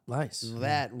hall. Nice.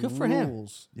 That Good for him.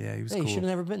 rules. Yeah, he was Hey, you should cool.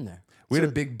 have never been there. We had So-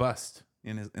 a big bust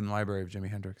in the library of Jimi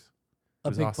Hendrix. A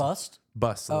was big awesome. bust.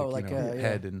 Bust, Oh, like, like, you know, yeah.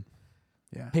 head and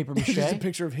Yeah. Paper Just a mache.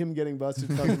 picture of him getting busted.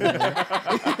 Fucking with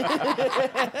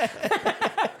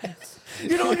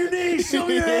Get on your knees, show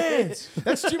me your hands.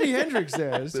 That's Jimi Hendrix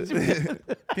there.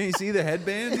 Can you see the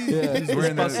headband? Yeah. He's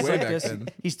wearing Bus that is way like back this. then.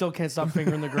 He still can't stop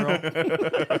fingering the girl.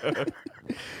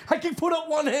 I can put up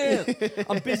one hand.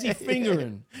 I'm busy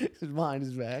fingering, His mind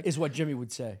is back. is what Jimmy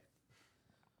would say.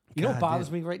 You know what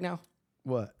bothers me right now?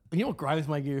 What? You know what grinds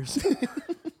my gears?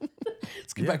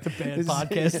 Let's get back to bad This is-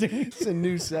 podcasting. It's a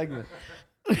new segment.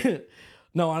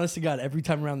 No, honest to God, every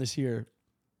time around this year,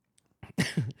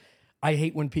 I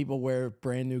hate when people wear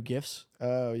brand new gifts.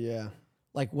 Oh yeah.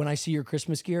 Like when I see your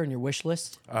Christmas gear and your wish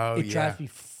list, Oh, it yeah. drives me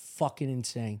fucking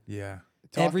insane. Yeah.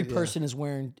 Every yeah. person is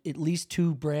wearing at least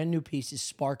 2 brand new pieces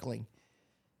sparkling.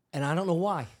 And I don't know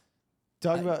why.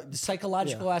 Talk about The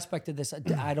psychological aspect of this,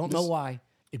 I don't know why.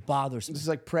 It bothers me. this is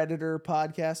like predator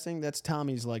podcasting. That's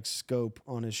Tommy's like scope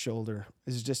on his shoulder.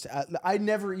 It's just I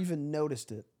never even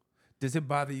noticed it. Does it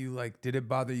bother you? Like, did it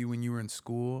bother you when you were in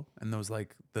school and those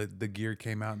like the gear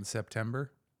came out in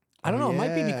September? I don't know. It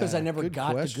might be because I Yeah, never good got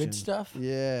the question. good stuff.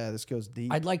 Yeah, this goes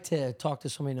deep. I'd like to talk to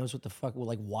somebody who knows what the fuck,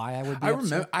 like why I would be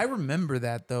I remember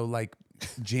that though, like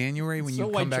January when So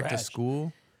you white come back to trash.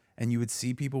 school and you would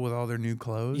see people with all their new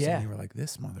clothes Yeah. and you were like,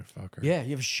 this motherfucker. Yeah,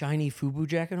 you have a shiny FUBU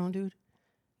jacket on, dude.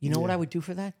 You know what Yeah. I would do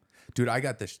for that? Dude, I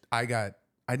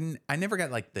never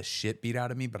got like the shit beat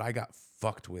out of me, but I got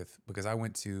fucked with because I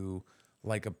went to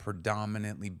like a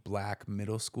predominantly black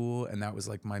middle school and that was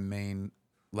like my main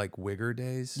like wigger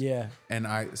days. Yeah. And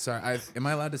am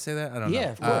I allowed to say that? I don't know. Yeah,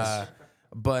 of course.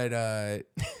 But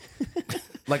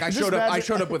like I showed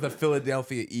up with a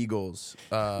Philadelphia Eagles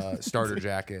starter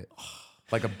jacket.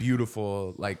 Like a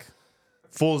beautiful like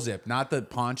full zip, not the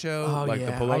poncho, Oh, like the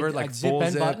yeah. pullover, like zip full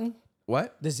and zip. button?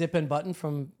 What? The zip and button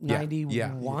from Yeah,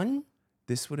 91?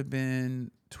 This would have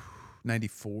been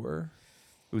 94.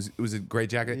 It was a great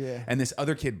jacket. Yeah. And this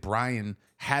other kid, Brian,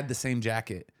 had the same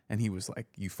jacket. And he was like,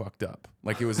 you fucked up.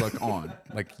 Like it was like on.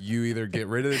 Like you either get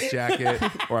rid of this jacket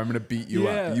or I'm going to beat you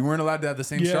Yeah. up. You weren't allowed to have the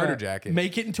same starter jacket.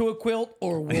 Make it into a quilt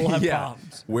or we'll have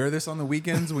problems. Wear this on the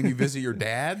weekends when you visit your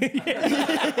dad.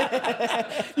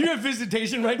 You have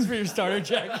visitation rights for your starter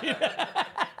jacket.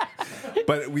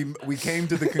 But we came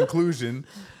to the conclusion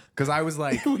because I was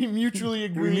like, We mutually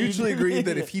agreed. we mutually agreed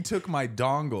that if he took my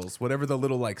dongles, whatever the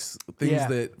little like things Yeah.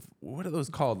 that, what are those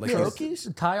called? Like those-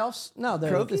 Crokies? Tie-offs? No, the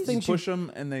Crokies? things push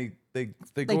them and they go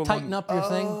they along. tighten up your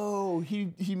thing. Oh,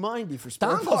 he mined you for spare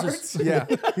Dongles parts. is, Yeah,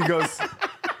 he goes,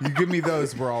 you give me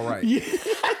those, we're all right.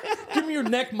 give me your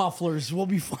neck mufflers. We'll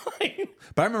be fine.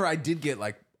 But I remember I did get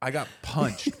like, I got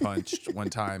punched one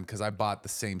time because I bought the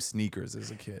same sneakers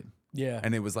as a kid. Yeah.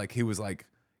 And it was like, he was like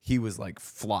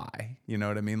fly, you know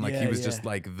what I mean? Like he Yeah, was yeah. just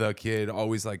like the kid,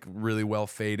 always like really well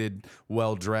faded,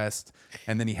 well dressed.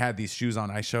 And then he had these shoes on.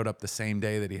 I showed up the same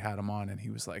day that he had them on and he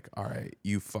was like, all right,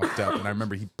 you fucked up. And I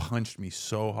remember he punched me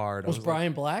so hard. Was I was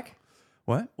Brian black? like,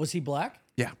 what? Was he black?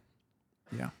 Yeah.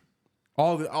 Yeah.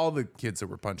 All the kids that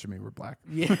were punching me were black.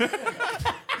 Yeah.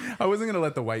 I wasn't gonna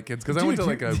let the white kids because I went to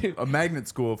like dude. a magnet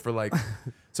school for like,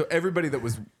 so everybody that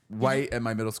was white at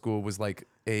my middle school was like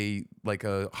a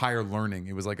higher learning.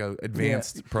 It was like a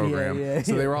advanced program. yeah,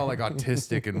 so they were all like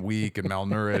autistic and weak and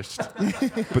malnourished.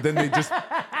 But then they just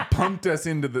punked us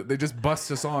they just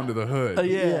bust us onto the hood.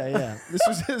 Yeah. This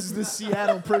was the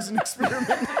Seattle prison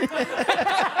experiment.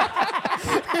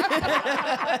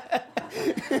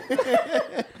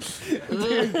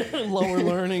 Lower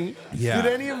learning. Yeah.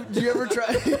 Do you ever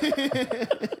try?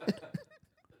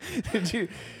 Did you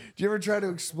ever try to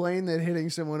explain that hitting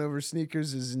someone over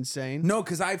sneakers is insane? No,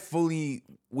 because I fully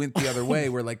went the other way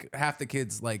where like half the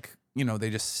kids like, you know, they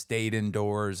just stayed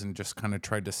indoors and just kind of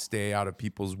tried to stay out of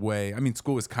people's way. I mean,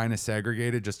 school was kind of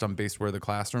segregated just on based where the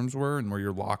classrooms were and where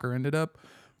your locker ended up.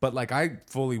 But like I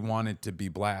fully wanted to be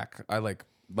black. I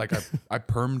I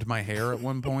permed my hair at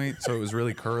one point, so it was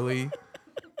really curly.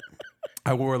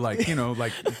 I wore like, you know,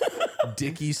 like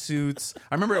Dickie suits.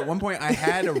 I remember at one point I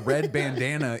had a red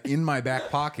bandana in my back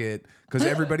pocket because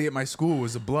everybody at my school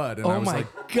was a blood. And I Oh was my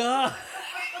like, God.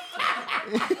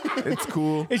 it's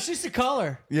cool. It's just a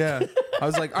color. Yeah. I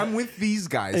was like, I'm with these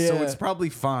guys, so Yeah. it's probably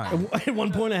fine. At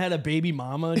one point I had a baby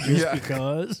mama just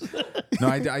because. No,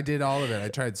 I did all of it. I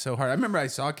tried so hard. I remember I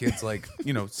saw kids like,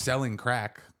 you know, selling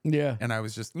crack. Yeah. And I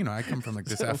was just, you know, I come from like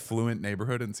this affluent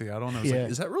neighborhood in Seattle. And I was Yeah.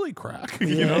 like, is that really crack?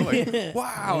 You know, like,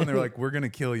 wow. And they're like, we're going to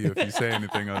kill you if you say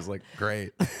anything. I was like,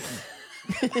 great.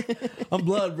 I'm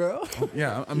blood, bro.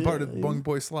 Yeah, I'm part of Bong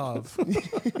Boy Slav.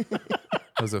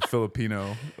 Those are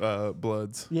Filipino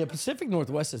bloods. Yeah, Pacific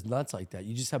Northwest is nuts like that.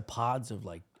 You just have pods of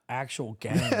like actual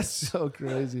gangs. That's so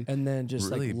crazy. And then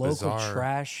just Really like local bizarre.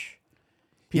 trash.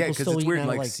 People because still it's eating weird. out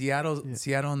of, Like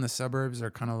Seattle and the suburbs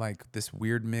are kind of like this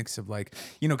weird mix of like,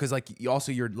 because like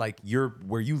also you're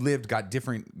where you lived got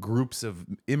different groups of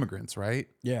immigrants, right?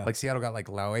 Yeah. Like Seattle got like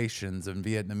Laotians and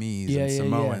Vietnamese Yeah, and yeah,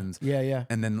 Samoans. yeah.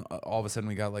 And then all of a sudden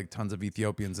we got like tons of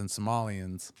Ethiopians and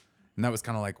Somalians. And that was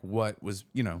kind of like what was,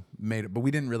 made it. But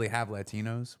we didn't really have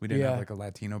Latinos. We didn't have like a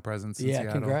Latino presence in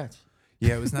Seattle. Congrats.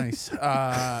 Yeah, it was nice.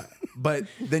 But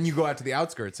then you go out to the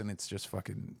outskirts and it's just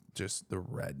just the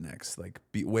rednecks, like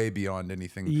way beyond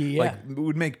anything. Yeah. Like it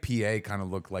would make PA kind of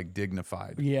look like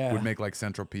dignified. Yeah. Would make like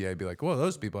Central PA be like, well,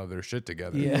 those people have their shit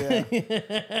together. Yeah.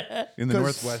 In the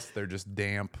Northwest, they're just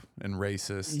damp and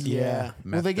racist. Yeah.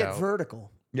 Well, they methed get out.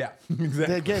 vertical. Yeah,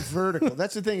 exactly. They get vertical.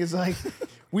 That's the thing. Is like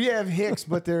we have Hicks,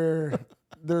 but they're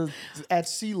at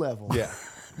sea level. Yeah.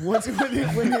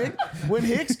 When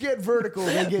Hicks get vertical,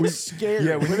 they get scared.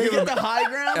 Yeah, when they get to high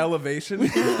ground, Elevation.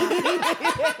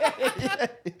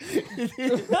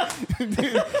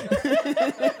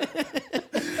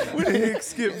 When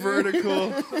Hicks get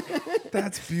vertical,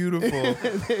 that's beautiful.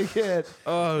 they get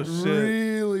Oh shit.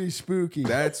 really spooky.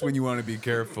 That's when you want to be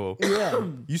careful. Yeah,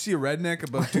 You see a redneck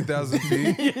above 2,000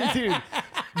 feet, dude.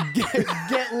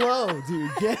 Get low,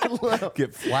 dude. Get low.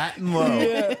 get flat and low.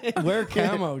 Yeah. Wear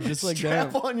camo, just like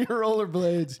Strap that. on your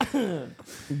rollerblades.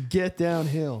 Get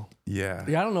downhill. Yeah.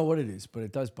 Yeah, I don't know what it is, but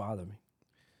it does bother me.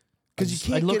 Because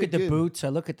you I can't look get at the it good. boots, I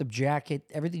look at the jacket,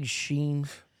 everything's sheen.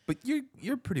 But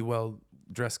you're a pretty well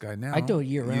dressed guy now. I do it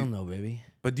year round though, baby.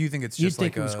 But do you think it's You'd just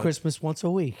think like it was Christmas once a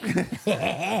week.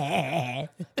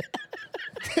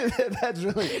 That's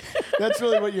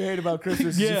really what you hate about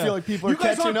Christmas. Is you feel like people are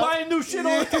catching up. new shit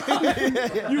all the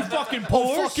time. You fucking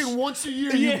Oh, fucking once a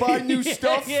year you buy new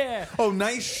stuff. Yeah. Oh,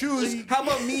 nice shoes. How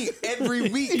about me every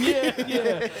week?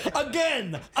 Yeah.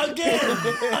 Again.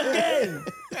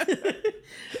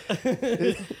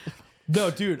 No,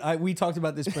 dude, we talked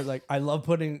about this, but like I love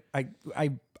putting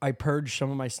I purge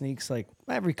some of my sneaks like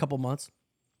every couple months.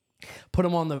 Put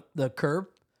them on the curb,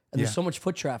 and Yeah. there's so much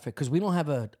foot traffic because we don't have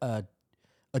a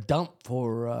dump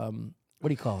for what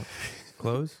do you call it?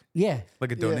 Clothes? Yeah,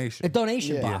 Like a donation. a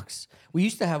donation Yeah. box. We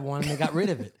used to have one, and they got rid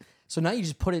of it. So now you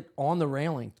just put it on the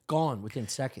railing, gone within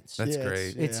seconds. That's Yeah,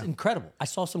 great. It's incredible. I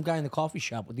saw some guy in the coffee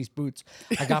shop with these boots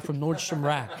I got from Nordstrom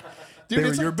Rack. Dude, They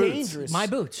it's were your like boots. dangerous. My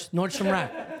boots, Nordstrom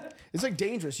Rack. It's like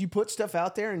dangerous. You put stuff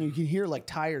out there and you can hear like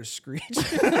tires screech.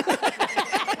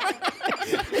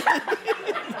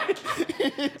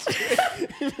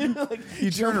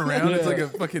 You turn around, it's like a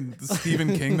fucking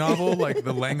Stephen King novel, like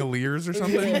The Langoliers or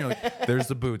something. You're like, there's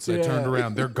the boots. I turned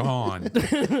around. They're gone.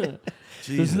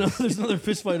 There's another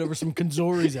fist fight over some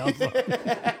Kanzoris out front.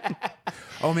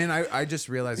 Oh, man, I just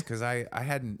realized because I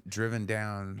hadn't driven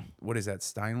down, what is that,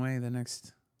 Steinway, the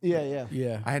next? Yeah.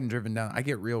 Yeah. I hadn't driven down. I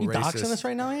get real You racist. doxing us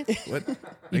right now, Ian? What?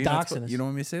 You Are not doxing us. You don't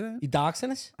want me to say that? You doxing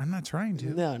us? I'm not trying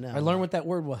to. No. I learned what that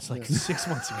word was like 6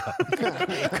 months ago.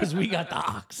 Because we got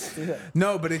doxed.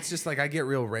 No, but it's just like I get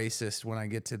real racist when I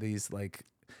get to these like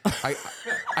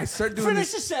I start doing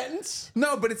Finish this. the sentence.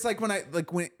 No, but it's like when a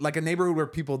neighborhood where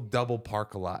people double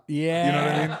park a lot. Yeah. You know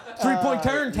what I mean? 3-point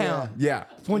turn town. Yeah.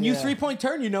 When you Yeah. 3-point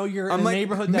turn, you know you're in I'm a like,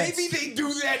 neighborhood that's... maybe they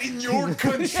do that in your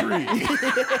country.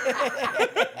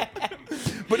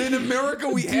 But in America,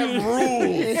 we have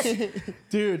rules.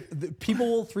 Dude, people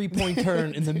will 3-point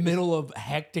turn in the middle of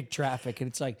hectic traffic, and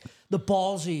it's like the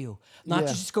balls of you. Not Yeah.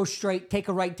 just go straight, take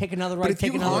a right, take another right, But if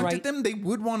take you another honked right. at them, they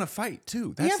would want to fight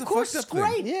too. That's Yeah, the of course, it's fucked up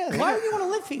great. thing. Yeah, Why yeah. would you want to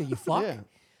live here, you fuck? Yeah.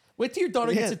 Wait till your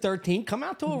daughter gets Yeah. to 13. Come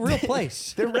out to a real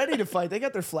place. They're ready to fight. They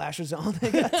got their flashers on.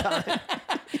 They got time.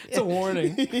 It's a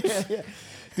warning. Yeah.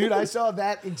 Dude, I saw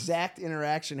that exact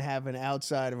interaction happen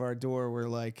outside of our door where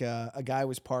like a guy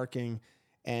was parking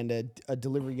and a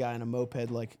delivery guy on a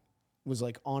moped like was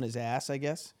like on his ass, I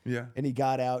guess. Yeah. And he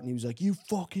got out and he was like, "You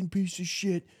fucking piece of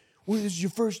shit. Well, this is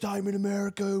your first time in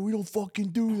America. We don't fucking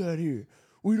do that here.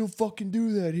 We don't fucking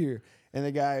do that here." And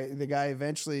the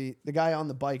guy on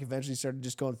the bike eventually started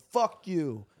just going, "Fuck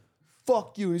you.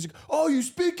 Fuck you." And he's like, "Oh, you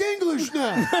speak English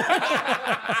now.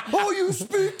 Oh, you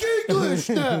speak English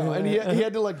now." And he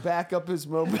had to like back up his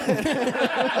moped.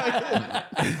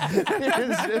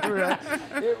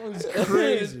 It was It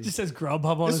crazy. just says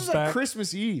Grubhub on This his was like back.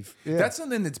 Christmas Eve. Yeah. That's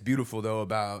something that's beautiful though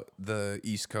about the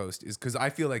East Coast is because I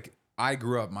feel like I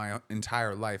grew up my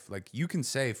entire life. Like you can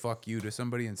say "fuck you" to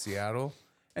somebody in Seattle,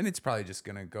 And it's probably just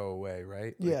gonna go away,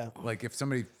 right? Yeah. Like if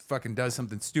somebody fucking does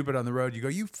something stupid on the road, you go,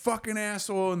 "You fucking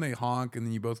asshole," and they honk, and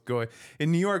then you both go.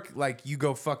 In New York, like you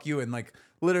go, "Fuck you," and like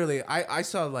literally, I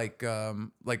saw like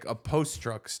a post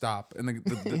truck stop, and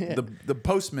the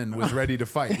postman was ready to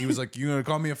fight. He was like, "You gonna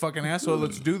call me a fucking asshole?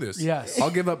 Let's do this. Yes.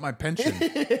 I'll give up my pension."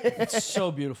 It's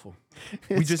so beautiful.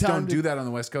 We just time don't do that on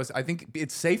the West Coast. I think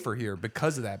it's safer here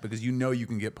because of that, because you know you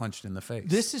can get punched in the face.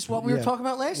 This is what we were Yeah. talking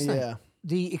about last time. Yeah.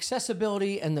 The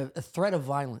accessibility and the threat of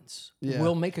violence Yeah.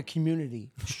 will make a community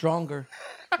stronger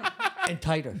and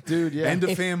tighter. Dude, yeah. and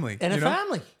a family. And you a know?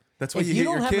 family. That's why if you you hit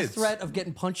don't your have kids. a threat of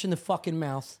getting punched in the fucking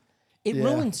mouth, it Yeah.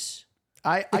 ruins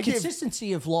I the gave,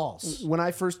 consistency of laws. when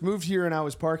I first moved here and I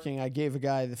was parking, I gave a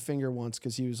guy the finger once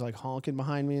because he was like honking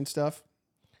behind me and stuff.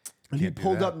 And he Can't do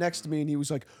pulled that. up next to me and he was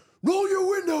like, "Roll your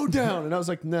window down." And I was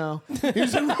like, "No." He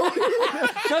was like, "Roll your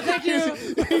No, thank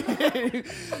you.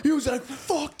 He was like,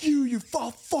 "Fuck you,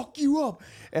 I'll fuck you up."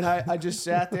 And I just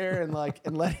sat there and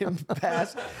let him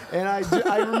pass. And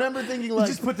I remember thinking like,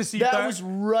 just put the seat that back? was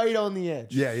right on the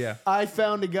edge. Yeah, yeah. I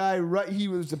found a guy right. He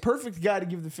was the perfect guy to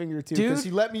give the finger to because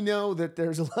Dude. he let me know that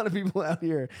there's a lot of people out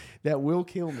here that will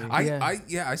kill me.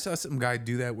 I saw some guy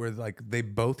do that where like they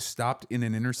both stopped in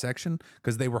an intersection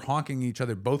because they were honking each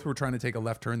other. Both were trying to take a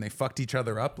left turn. They fucked each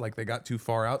other up, like they got too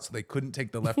far out, so they couldn't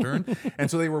take the left turn,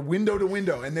 and so they were window to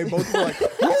window, and they both were like,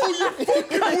 "Roll your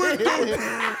fucking window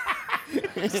down."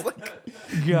 It's like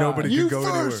nobody You could go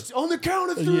first on the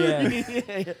count of three.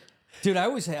 Yeah. Dude,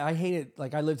 I hated,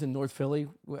 like, I lived in North Philly.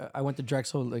 I went to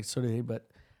Drexel, like, so did he, but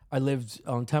I lived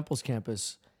on Temple's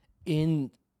campus in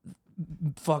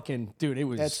fucking, dude, it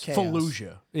was That's chaos.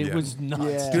 Fallujah. It Yeah. was nuts.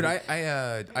 Yeah. Dude,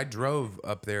 I drove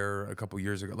up there a couple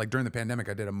years ago. Like during the pandemic,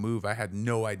 I did a move. I had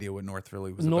no idea what North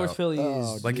Philly was North about. Philly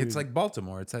Oh, is Like it's like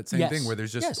Baltimore. It's that same Yes. thing where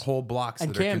there's just Yes. whole blocks And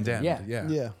that are Camden, condemned. yeah.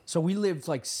 Yeah. So we lived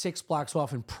like 6 blocks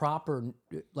off in proper,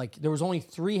 like there was only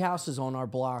 3 houses on our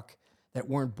block that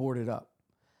weren't boarded up.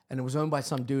 And it was owned by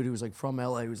some dude who was like from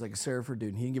LA, who was like a surfer dude,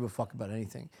 and he didn't give a fuck about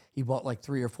anything. He bought like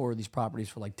 3 or 4 of these properties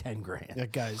for like 10 grand.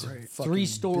 That guy's a fucking 3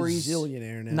 stories,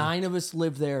 bazillionaire now. 9 of us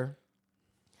lived there.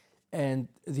 And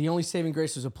the only saving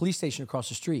grace was a police station across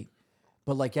the street.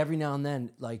 But like every now and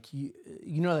then, like you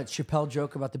know that Chappelle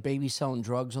joke about the baby selling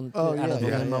drugs on out of the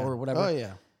limo or whatever. Oh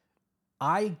yeah.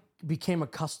 I became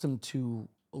accustomed to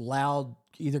loud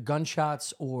either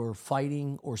gunshots or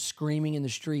fighting or screaming in the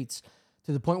streets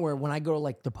to the point where when I go to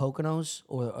like the Poconos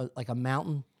or like a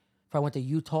mountain, if I went to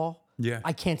Utah, Yeah.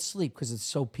 I can't sleep because it's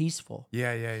so peaceful.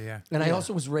 Yeah. And I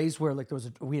also was raised where like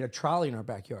we had a trolley in our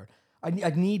backyard. I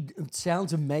need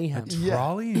sounds of mayhem.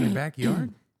 Trolley in your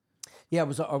backyard? Yeah, it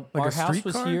was our a house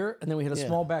was streetcar? here, and then we had a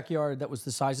small backyard that was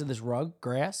the size of this rug,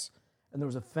 grass, and there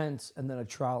was a fence and then a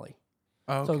trolley.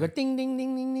 Oh, So it okay. would go ding, ding,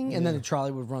 ding, ding, ding, and then the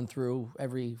trolley would run through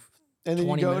every And then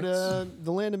 20 you go minutes. to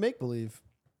the land of make believe,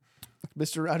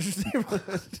 Mr. Rogers'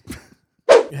 neighborhood.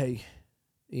 Hey,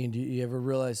 Ian, do you ever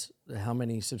realize how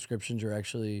many subscriptions you're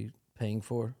actually paying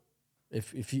for?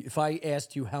 If I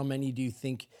asked you how many do you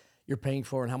think you're paying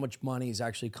for and how much money is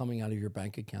actually coming out of your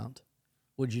bank account,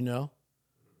 would you know?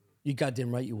 You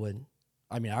goddamn right you wouldn't.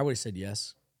 I mean, I would have said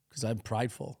yes because I'm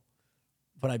prideful,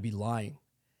 but I'd be lying.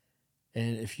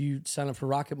 And if you sign up for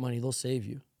Rocket Money, they'll save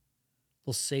you.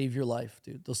 They'll save your life,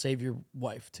 dude. They'll save your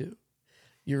wife too,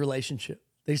 your relationship.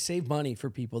 They save money for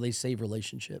people. They save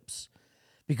relationships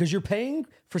because you're paying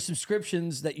for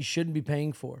subscriptions that you shouldn't be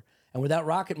paying for. And without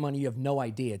Rocket Money, you have no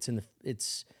idea.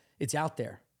 It's out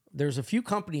there. There's a few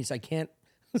companies I can't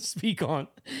speak on,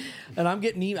 and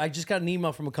I just got an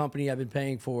email from a company I've been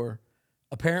paying for,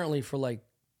 apparently for like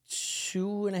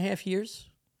 2.5 years,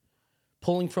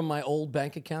 pulling from my old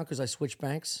bank account because I switched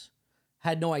banks.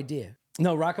 Had no idea.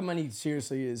 No, Rocket Money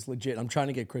seriously is legit. I'm trying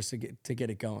to get Chris to get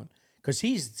it going because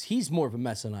he's more of a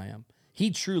mess than I am.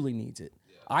 He truly needs it.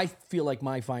 Yeah. I feel like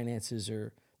my finances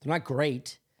they're not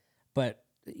great, but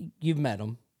you've met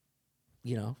him.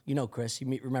 You know Chris.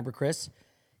 Remember Chris?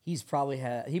 He's probably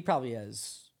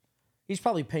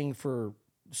paying for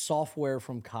software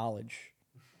from college.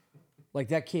 Like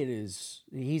that kid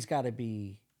he's got to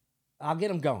be. I'll get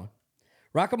him going.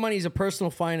 Rocket Money is a personal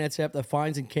finance app that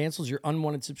finds and cancels your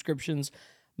unwanted subscriptions,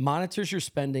 monitors your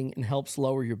spending, and helps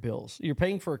lower your bills. You're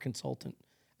paying for a consultant,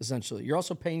 essentially. You're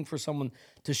also paying for someone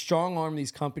to strong arm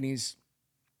these companies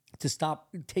to stop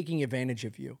taking advantage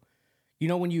of you. You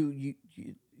know, when you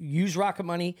use Rocket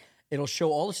Money, it'll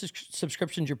show all the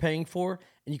subscriptions you're paying for,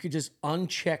 and you could just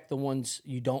uncheck the ones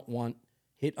you don't want,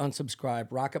 hit unsubscribe.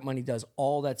 Rocket Money does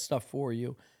all that stuff for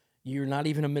you. You're not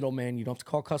even a middleman. You don't have to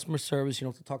call customer service. You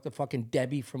don't have to talk to fucking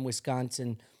Debbie from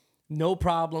Wisconsin. No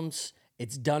problems.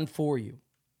 It's done for you.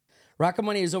 Rocket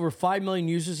Money has over 5 million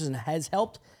users and has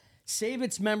helped Save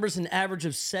its members an average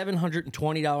of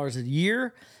 $720 a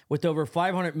year with over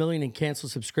 500 million in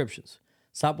canceled subscriptions.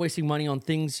 Stop wasting money on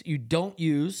things you don't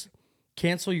use.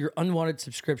 Cancel your unwanted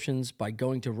subscriptions by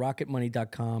going to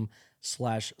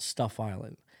rocketmoney.com/Stuff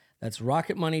Island. That's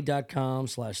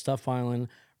rocketmoney.com/Stuff Island.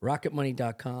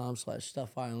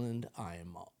 rocketmoney.com/Stuff Island. I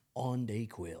am on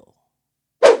Dayquil.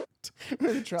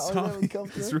 The trolley that would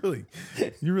come It's through. really,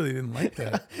 you really didn't like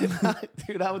that.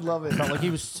 Dude, I would love it. Felt like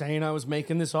he was saying I was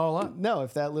making this all up. No,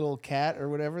 if that little cat or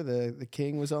whatever, the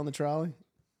king was on the trolley.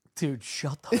 Dude,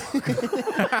 shut the fuck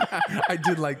up. I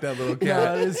did like that little cat.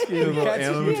 Yeah, it is cute. The little Cat's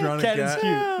cute. animatronic Cat is cat.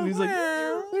 cute. And he's like,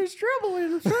 There's trouble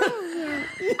in the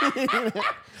trolley.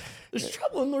 there's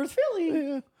trouble in North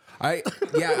Philly. I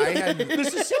had The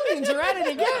Sicilians are at it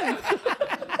again.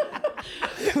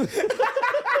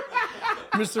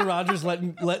 Mr. Rogers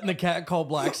letting the cat call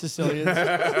black Sicilians.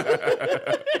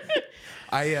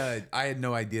 I had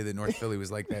no idea that North Philly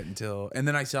was like that and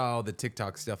then I saw all the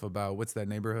TikTok stuff about what's that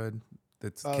neighborhood?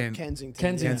 That's Kensington.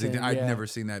 Kensington. Yeah. I'd never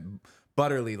seen that.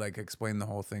 Butterly like explain the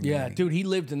whole thing. to Yeah, me. dude, he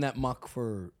lived in that muck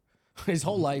for his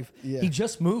whole life. Yeah. He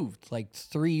just moved like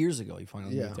 3 years ago. He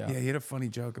finally moved out. Yeah, he had a funny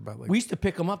joke about like We used to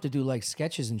pick him up to do like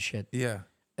sketches and shit. yeah.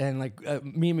 And like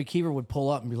me and McKeever would pull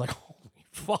up and be like, holy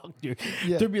fuck, dude.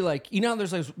 Yeah. There'd be like, you know, how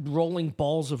there's like rolling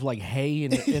balls of like hay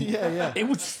and Yeah. it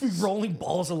would just be rolling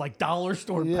balls of like dollar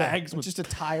store bags with Just a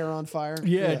tire on fire.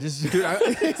 just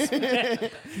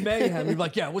Dude, mayhem. He'd be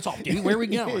like, yeah, what's up, dude? Where are we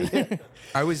going?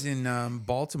 I was in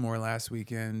Baltimore last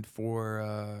weekend for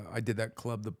I did that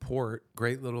club, The Port.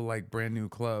 Great little like brand new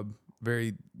club,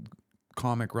 very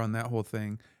comic run, that whole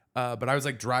thing. But I was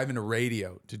like driving to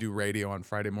radio to do radio on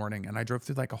Friday morning, and I drove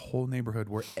through like a whole neighborhood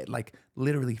where like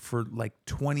literally for like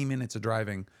 20 minutes of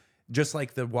driving, just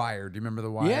like The Wire. Do you remember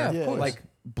The Wire? Yeah, of course. Like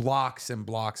blocks and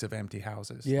blocks of empty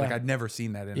houses. Yeah. Like I'd never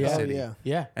seen that in Yeah. a Oh, city. yeah.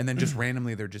 Yeah. And then just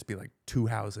randomly there'd just be like 2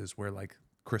 houses where like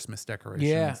Christmas decorations,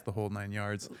 Yeah. the whole 9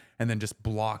 yards, and then just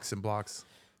blocks and blocks.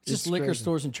 Just It's liquor crazy.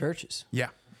 stores and churches. Yeah,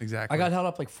 exactly. I got held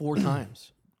up like 4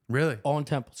 times really on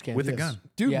Temple's campus. with a gun.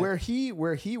 Dude, Yeah. where he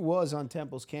was on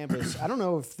Temple's campus, I don't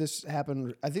know if this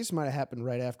happened. I think this might have happened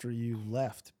right after you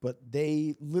left, but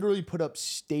they literally put up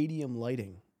stadium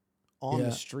lighting on Yeah.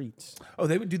 the streets. Oh,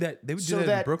 they would do that. They would do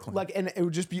that in Brooklyn. like, and it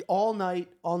would just be all night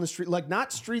on the street, like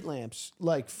not street lamps,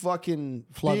 like fucking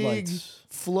Floodlights. big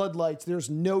floodlights. There's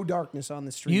no darkness on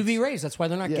the streets. UV rays. That's why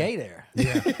they're not Yeah. gay there.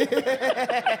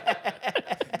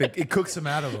 it cooks them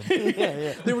out of them.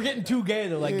 They were getting too gay.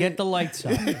 They're like, get the lights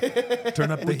on.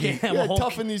 Turn up the heat. Have Yeah, a whole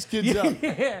toughen these kids up.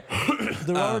 Yeah.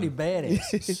 They're already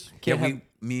badasses. Yeah, Can't have-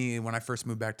 me when I first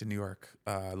moved back to New York,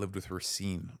 I lived with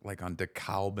Racine, like on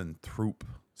DeKalb and Throop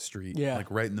Street, Yeah.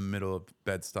 like right in the middle of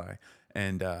Bed-Stuy,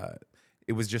 and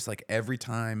it was just like every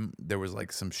time there was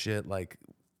like some shit, like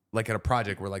at a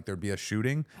project where like there'd be a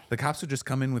shooting, the cops would just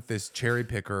come in with this cherry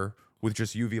picker with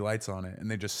just UV lights on it, and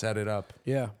they just set it up.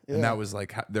 yeah. And that was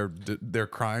like their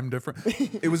crime different.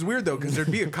 It was weird though because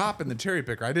there'd be a cop in the cherry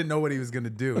picker. I didn't know what he was gonna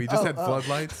do. He just had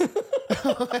floodlights.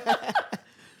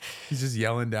 He's just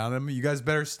yelling down at me. You guys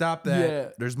better stop that. Yeah.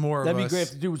 There's more That'd of be us. great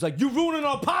if the dude was like, "You ruining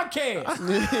our podcast.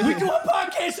 We do a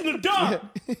podcast in the dark."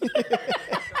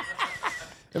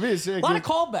 That'd be a sick. A lot of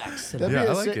callbacks. That'd Yeah, be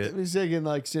I a like sick, it. That'd be sick in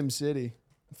like Sim City.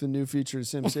 If the new feature is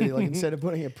Sim City, like instead of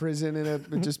putting a prison in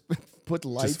it, just put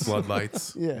lights. Just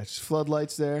floodlights. Yeah, just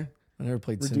floodlights there. I never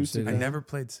played Reduce it SimCity. I never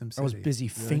played SimCity. I was busy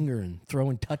fingering,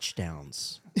 throwing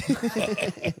touchdowns.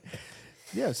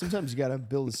 Yeah, sometimes you got to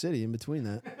build a city in between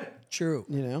that, True.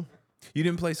 you know, You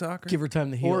didn't play soccer? Give her time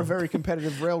to heal. or a very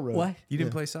competitive railroad. What? You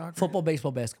didn't play soccer? Football,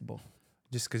 baseball, basketball.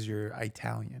 Just because you're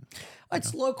Italian.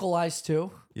 It's localized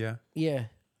too. Yeah. Yeah.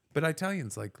 But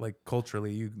Italians, like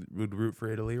culturally, you would root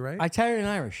for Italy, right? Italian and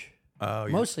Irish. Oh,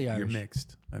 mostly You're Irish.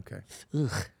 mixed. Okay.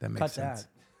 Ugh. That makes Cut sense. that.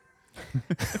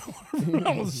 I'm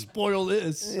gonna spoil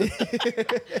this.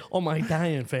 All my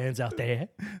Italian fans out there.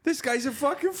 This guy's a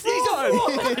fucking fraud.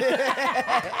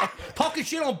 Talking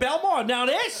shit on Belmont. Now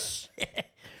this.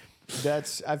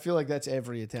 I feel like that's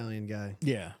every Italian guy.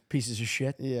 Yeah. Pieces of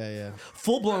shit. Yeah.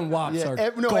 Full blown wops Yeah. are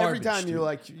Every garbage, time dude. you're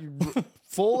like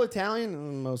full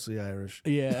Italian, mostly Irish.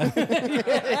 Yeah.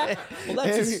 Well,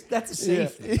 that's a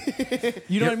safety.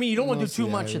 You know what I mean? You don't want to do too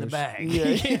Mostly much in the Irish. bag. Yeah.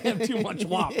 You can't have too much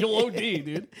WAP. You'll OD,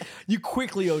 dude. You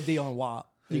quickly OD on WAP.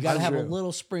 You got to have a true.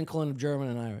 little sprinkling of German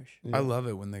and Irish. I love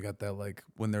it when they got that,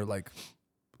 when they're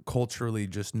culturally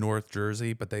just North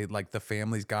Jersey, but they like the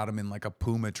families got them in like a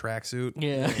Puma tracksuit.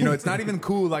 Yeah. You know, it's not even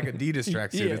cool like Adidas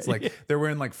tracksuit. Yeah, It's like they're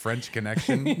wearing like French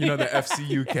Connection, you know, the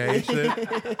FC UK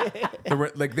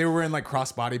shit. They were wearing like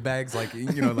crossbody bags, like,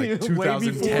 you know, like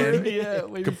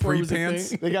 2010 way before capri it was a pants.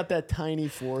 thing. They got that tiny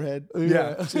forehead.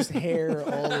 Yeah. It's just hair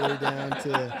all the way down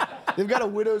to. They've got a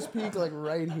widow's peak like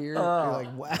right here. You're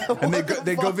like, wow. And what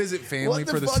they the go fuck? visit family What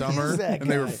the for the fuck is summer, that and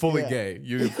they were guy? fully Yeah. gay.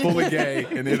 You're fully gay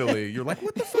in Italy. You're like,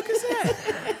 what the fuck is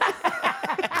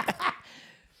that?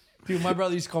 Dude, my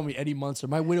brother used to call me Eddie Munster.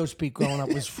 My widow's peak growing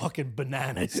up was fucking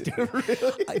bananas,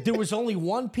 dude. There was only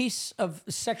one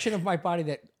section of my body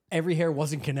that every hair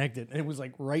wasn't connected, and it was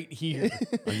like right here.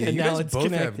 And You now guys it's both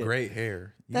connected. have great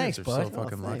hair. You Thanks, guys are so bud.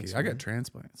 fucking thanks, lucky. I got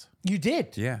transplants. You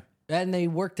did, Yeah. and they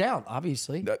worked out,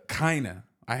 obviously. Kinda.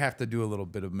 I have to do a little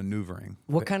bit of maneuvering.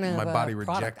 What kind of my body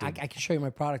product? rejected? I can show you my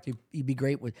product. You'd be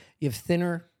great with. You have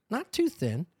thinner, not too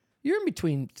thin. You're in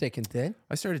between thick and thin.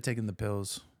 I started taking the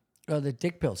pills. Oh, the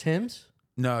dick pills, Hims.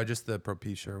 No, just the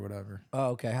Propecia or whatever.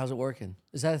 Oh, okay. How's it working?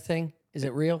 Is that a thing? Is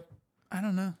it real? I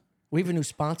don't know. We have a new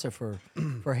sponsor for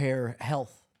hair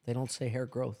health. They don't say hair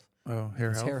growth. Oh,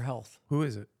 hair It's health. hair health. Who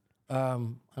is it? I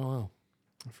don't know.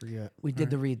 I forget. We did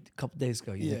the read a couple days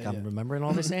ago. You think Yeah, I'm yeah. remembering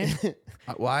all this, Ann?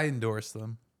 Well, I endorse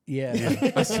them.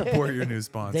 Yeah. I support your new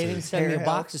sponsors. They didn't send me a Hair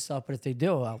box of stuff, but if they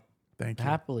do, I'll Thank you.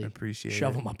 happily I appreciate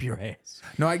shove it. them up your ass.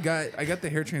 No, I got the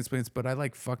hair transplants, but I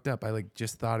like fucked up. I like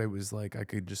just thought it was like I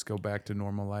could just go back to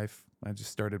normal life. I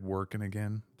just started working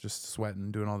again, just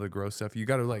sweating, doing all the gross stuff. You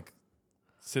got to like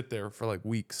sit there for like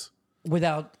weeks,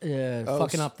 Without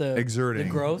fucking up the exerting,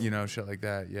 the growth. you know, shit like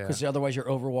that. Yeah. Because otherwise you're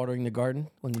overwatering the garden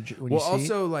when you Well, you see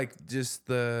also like just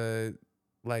the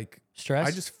like stress. I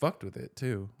just fucked with it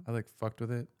too. I like fucked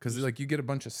with it because like you get a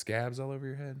bunch of scabs all over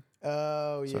your head.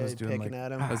 Oh So I yeah, was doing picking like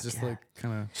at him. I was just like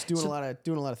kind of Just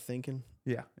doing a lot of thinking.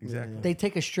 yeah, exactly. they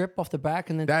take a strip off the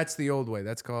back and then That's the old way.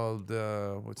 That's called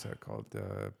what's that called?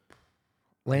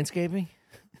 landscaping.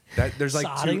 That there's like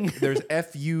Sodding? there's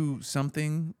FU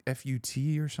something, FUT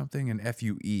or something, and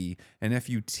FUE. And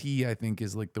FUT I think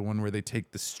is like the one where they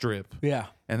take the strip, Yeah,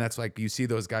 and that's like you see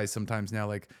those guys sometimes now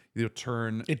like they'll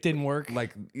turn it didn't work.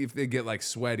 like if they get like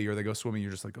sweaty or they go swimming,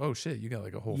 you're just like, oh shit, you got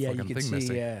like a whole Yeah, you fucking could thing see.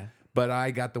 missing. Yeah. But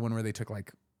I got the one where they took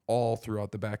like all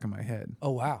throughout the back of my head.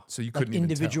 Oh wow. So you Like couldn't even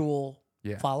tell. individual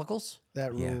Yeah. follicles,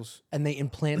 That Yeah. rules. and they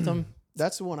implant them.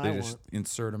 That's the one I They just want.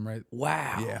 insert them right.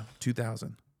 Wow. Yeah,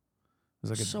 2000. It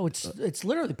was like So it's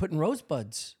literally putting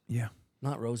rosebuds, yeah,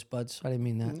 not rosebuds. I didn't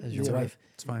mean that as your Yeah. wife.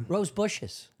 it's fine. Rose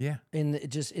bushes Yeah,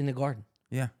 just in the garden.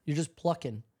 yeah. You're just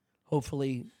plucking.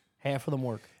 Hopefully, half of them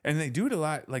work. And they do it a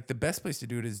lot. Like the best place to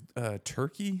do it is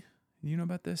Turkey. You know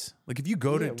about this? Like if you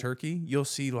go to Yeah. Turkey, you'll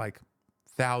see like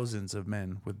thousands of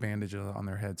men with bandages on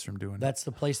their heads from doing it. That's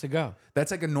the place to go.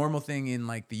 That's like a normal thing in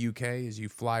like the UK is you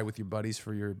fly with your buddies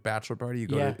for your bachelor party. You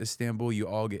go Yeah. to Istanbul, you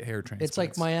all get hair transplants. It's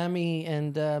like Miami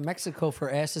and Mexico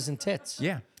for asses and tits.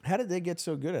 Yeah. How did they get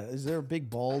so good at it? Is there a big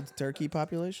bald turkey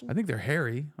population? I think they're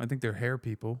hairy. I think they're hair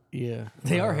people. Yeah.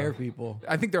 They are hair people.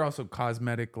 I think they're also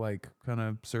cosmetic, like kind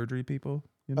of surgery people.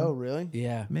 You know? Oh, really?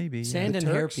 Yeah. Maybe. Sand The and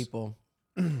hair Turks? people.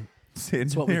 Sand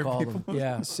That's what we call them.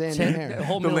 Yeah. Sand and hair. The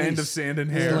whole The Middle land of East sand and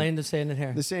is hair. The land of sand and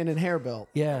hair. The sand and hair belt.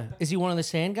 Yeah. Is he one of the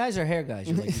sand guys or hair guys?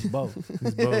 You're like, he's both.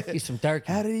 He's both. He's some turkey.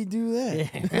 How did he do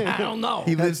that? I don't know.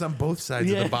 He lives on both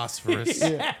sides of Yeah. the Bosphorus.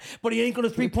 But he ain't going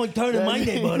to 3-point turn in my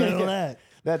neighborhood. I know that.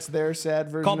 That's their sad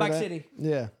version. Call of back that? City.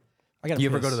 Yeah. I got You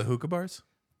ever go to the hookah bars?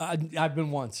 I've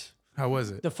been once. How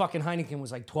was it? The fucking Heineken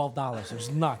was like $12. It was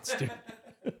nuts, dude.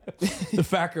 The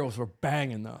fat girls were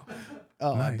banging though.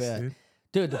 Oh, I Nice, bet. dude.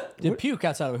 Dude, the puke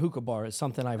outside of a hookah bar is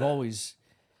something I've always.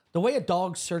 The way a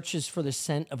dog searches for the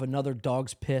scent of another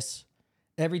dog's piss.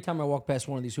 Every time I walk past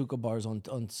one of these hookah bars on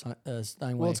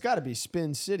Steinway, Well, it's got to be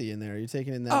Spin City in there. You're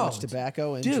taking in that Oh, much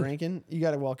tobacco and dude. drinking. You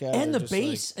got to walk out. and there the just like-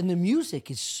 bass and the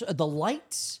music is the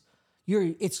lights.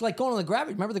 It's like going on the Gravitron.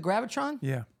 Remember the Gravitron?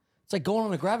 Yeah. It's like going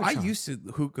on the Gravitron. I used to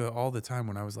hookah all the time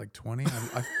when I was like 20.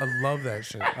 I love that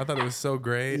shit. I thought it was so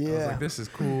great. I was Yeah. like, this is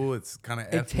cool. It's kind of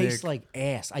It ethnic. tastes like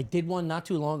ass. I did one not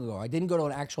too long ago. I didn't go to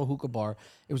an actual hookah bar.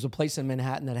 It was a place in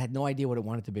Manhattan that I had no idea what it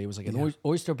wanted to be. It was like an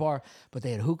oyster bar, but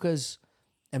they had hookahs.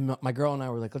 And my girl and I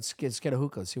were like, let's get a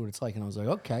hookah, see what it's like. And I was like,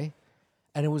 okay.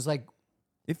 And it was like,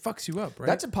 it fucks you up, right?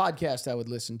 That's a podcast I would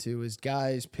listen to. Is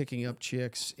guys picking up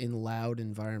chicks in loud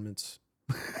environments.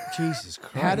 Jesus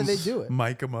Christ. How do they do it?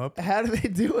 mic them up. How do they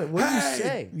do it? What do you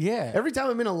say? Yeah. Every time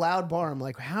I'm in a loud bar, I'm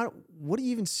like, how? What do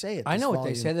you even say? At I this know what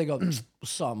they volume? say. They go,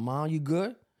 what's up, Ma? You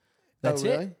good? That's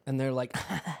really? it. And they're like,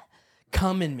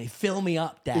 come in me. Fill me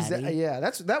up, daddy. Is that, yeah,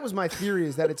 that was my theory.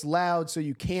 Is that it's loud, so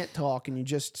you can't talk, and you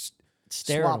just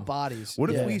stare at swap 'em. bodies. What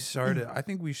if Yeah. we started? I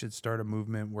think we should start a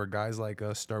movement where guys like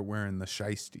us start wearing the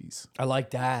shiesties. I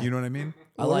like that. You know what I mean?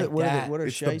 I like what that. What are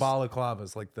It's the shiesty?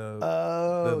 balaclavas, like the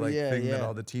yeah, thing yeah. that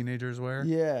all the teenagers wear.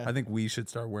 Yeah. I think we should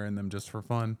start wearing them just for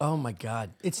fun. Oh my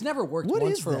God. It's never worked What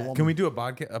once is for a that? woman. Can we do a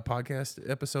podcast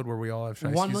episode where we all have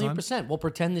shiesties 1,000,000%. We'll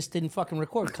pretend this didn't fucking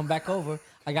record. Come back over.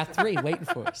 I got 3 waiting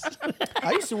for us.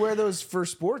 I used to wear those for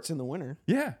sports in the winter.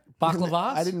 Yeah,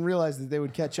 Baklavas? I didn't realize that they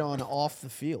would catch on off the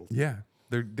field. yeah.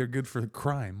 They're good for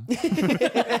crime.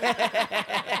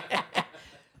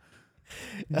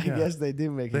 I guess they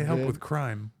do make They it help good. with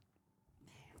crime.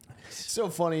 It's so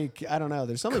funny. I don't know.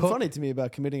 There's something funny to me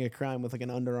about committing a crime with like an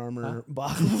Under Armour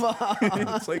baklava.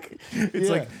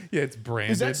 It's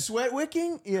branded. Is that sweat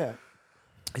wicking? Yeah.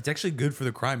 It's actually good for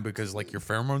the crime because like your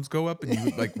pheromones go up and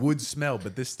you like would smell,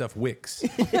 but this stuff wicks.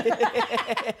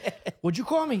 Would you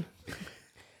call me?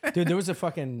 Dude, there was a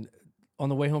fucking, on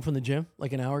the way home from the gym,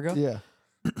 like an hour ago, Yeah.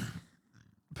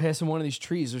 passing one of these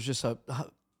trees, there's just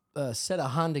a set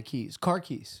of Honda keys, car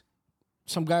keys.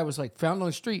 Some guy was like, found on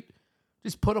the street,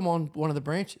 just put them on one of the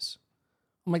branches.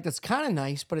 I'm like, that's kind of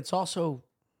nice, but it's also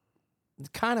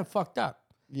kind of fucked up.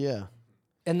 Yeah.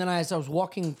 And then as I was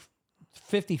walking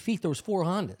 50 feet, there was 4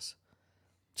 Hondas.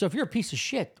 So if you're a piece of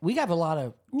shit, we have a lot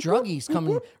of druggies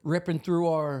coming ripping through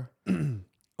our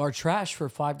our trash for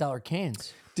 $5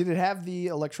 cans. Did it have the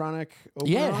electronic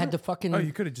opener Yeah, it on had the fucking. Oh,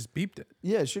 you could have just beeped it.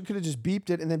 Yeah, it could have just beeped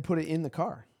it and then put it in the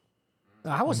car.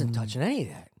 I wasn't touching any of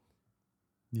that.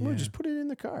 Well, just put it in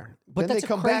the car. But then they that's a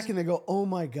come back crazy- and they go, "Oh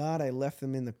my God, I left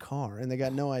them in the car," and they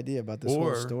got no idea about this whole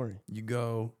Or story. you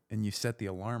go and you set the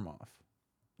alarm off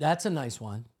That's a nice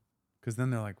one. because then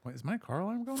they're like, "What is my car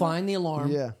alarm going?" Find the alarm.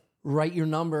 Yeah. Write your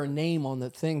number and name on the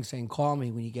thing saying, call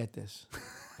me when you get this.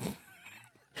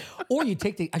 Or you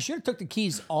take I should have took the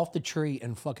keys off the tree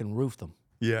and fucking roofed them.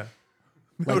 Yeah.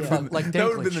 Like, That would have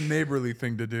been the Dinklage. neighborly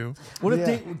thing to do. What if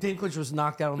Yeah. Dinklage was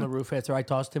knocked out on the roof after I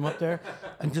tossed him up there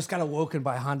and just got awoken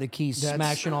by Honda keys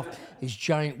smashing off his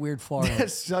giant weird forehead?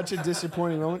 That's such a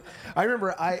disappointing moment. I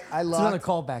remember I It's another locked.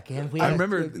 callback, and we I had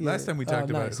remember last time we talked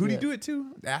about nice, it. Who do yeah. you do it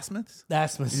to? Asmuth?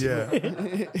 Asmus.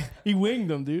 Yeah. He winged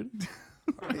them, dude.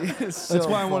 That's That's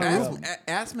why I want to roof him.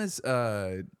 Asmuth's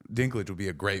Dinklage would be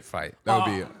a great fight. That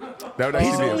would His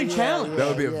actually only be challenge. that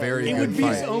would be a very It good would be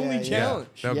fight. his only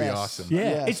challenge. That would be Yes. awesome. Yeah,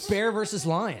 Yes. it's bear versus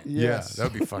lion. Yes. Yeah,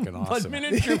 that would be fucking But awesome.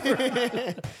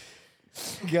 miniature.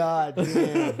 God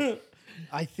damn.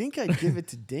 I think I'd give it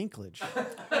to Dinklage.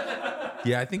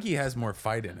 Yeah, I think he has more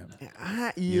fight in him.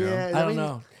 Yeah, I don't mean, know.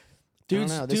 I don't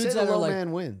Dudes, know. They dudes say that the are low like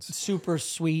man wins. super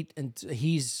sweet, and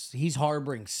he's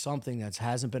harboring something that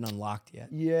hasn't been unlocked yet.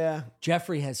 Yeah.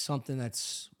 Jeffrey has something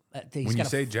he's When you got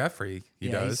say Jeffrey, he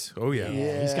Yeah, does. Oh yeah.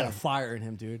 he's got Yeah. a fire in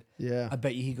him, dude. Yeah. I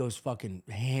bet you he goes fucking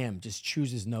ham, just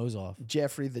chews his nose off.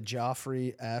 Jeffrey the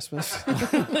Joffrey Asmus.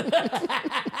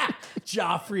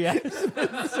 Joffrey.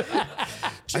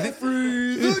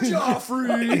 Jeffrey the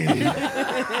Joffrey.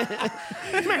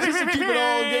 Just to keep it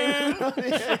all game.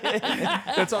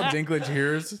 That's all Dinklage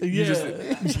hears.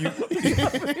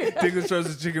 Dinklage throws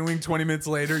his chicken wing. 20 minutes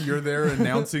later, you're there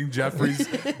announcing Jeffrey's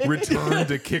return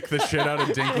to kick the shit out of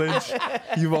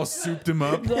Dinklage. You've all souped him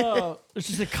up. No, it's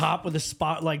just a cop with a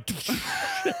spotlight.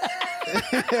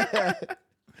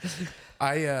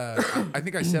 I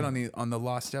think I said on the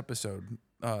lost episode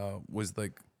was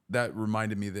like that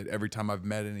reminded me that every time I've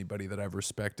met anybody that I've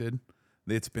respected,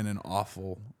 it's been an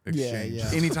awful exchange.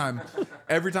 yeah.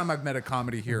 Every time I've met a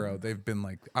comedy hero, they've been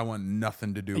like, I want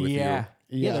nothing to do with yeah,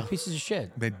 Yeah. they're pieces of shit.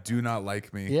 you. They do not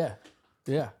like me.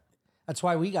 Yeah. That's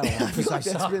why we got along. I feel Because I like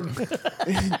that's suck.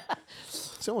 been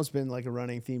it's almost been like a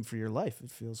running theme for your life,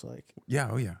 it feels like. Yeah.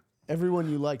 Oh yeah. Everyone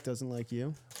you like doesn't like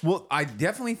you. Well, I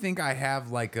definitely think I have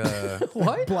like a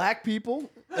What? Black people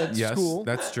at yes, school.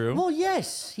 that's true. Well,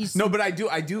 yes, he's No, but I do.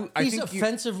 I he's think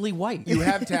offensively white. you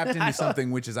have tapped into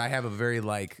something, which is I have a very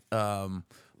like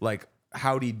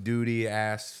howdy doody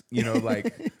ass,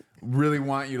 like really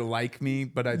want you to like me,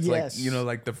 but it's Yes. like,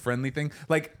 like the friendly thing.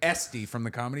 Like Esty from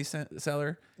the Comedy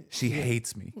Cellar, she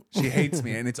hates me. She hates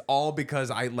me. And it's all because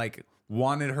I like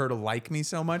wanted her to like me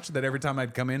so much that every time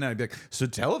I'd come in, I'd be like, so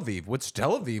Tel Aviv, what's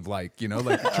Tel Aviv like?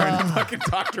 Like trying to fucking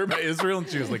talk to her about Israel. And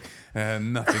she was like,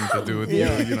 nothing to do with you.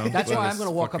 That's why I'm This going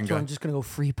to walk up fucking to her guy. and just going to go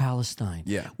free Palestine.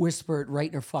 Yeah. Whisper it right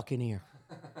in her fucking ear.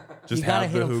 Just You gotta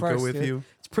have hit the him hookah first, with dude. you.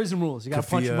 It's prison rules. You got to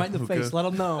punch him Kafia, right in the hookah. face. Let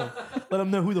him know. Let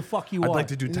him know who the fuck you I'd are. like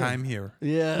to do time here.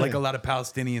 Yeah. Like a lot of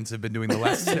Palestinians have been doing the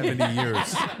last 70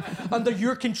 years. Under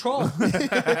your control.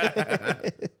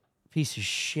 Piece of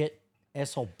shit,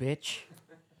 asshole bitch.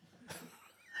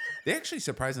 They actually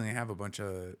surprisingly have a bunch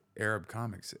of Arab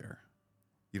comics there.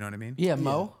 You know what I mean? Yeah,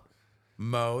 Mo.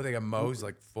 Mo. They got Mo, who's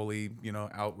like fully,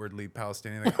 outwardly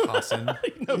Palestinian, like Hassan.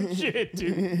 No shit,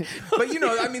 dude. But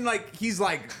I mean, like he's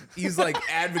like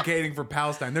advocating for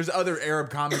Palestine. There's other Arab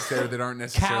comics there that aren't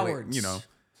necessarily, Cowards.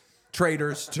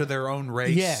 traitors to their own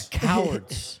race. Yeah,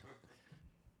 cowards.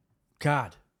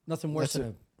 God, nothing worse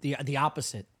than the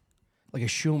opposite, like a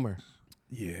Schumer.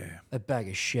 Yeah. That bag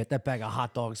of shit. That bag of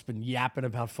hot dogs been yapping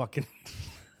about fucking.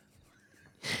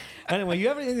 Anyway, you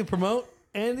have anything to promote,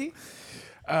 Andy?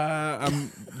 I'm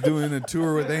doing a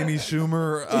tour with Amy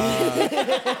Schumer.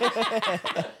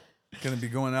 Gonna be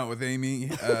going out with Amy.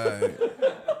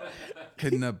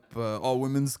 Hitting up all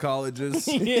women's colleges.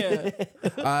 Yeah.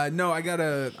 No, I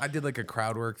did like a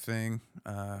crowd work thing.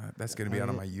 That's gonna be out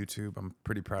on my YouTube. I'm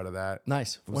pretty proud of that.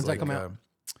 Nice. It was When's that come out?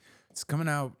 It's coming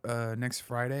out next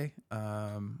Friday.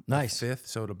 Nice. The 5th,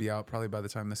 so it'll be out probably by the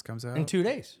time this comes out. In 2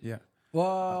 days. Yeah.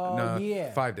 Well, No,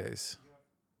 yeah. 5 days.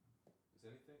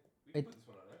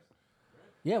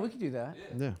 Yeah, we could do that.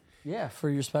 Yeah. Yeah, for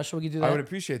your special, we could do that. I would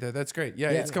appreciate that. That's great.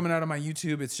 Yeah, Yeah. it's coming out on my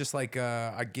YouTube. It's just like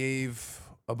I gave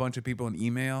a bunch of people an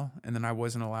email, and then I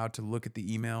wasn't allowed to look at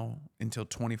the email until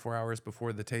 24 hours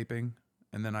before the taping.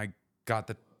 And then I got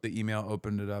the email,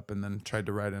 opened it up, and then tried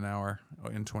to write an hour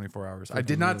in 24 hours. I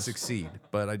did not succeed,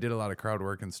 but I did a lot of crowd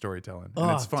work and storytelling.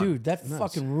 And it's fun. Dude, that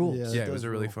fucking rules. Yeah, it was a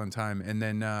really fun time. And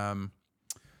then,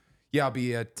 I'll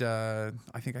be at, I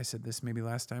think I said this maybe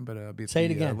last time, but I'll be at Say it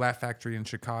the again. Laugh Factory in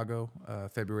Chicago,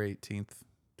 February 18th,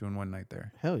 doing one night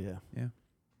there. Hell yeah. Yeah.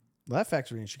 Laugh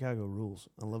Factory in Chicago rules.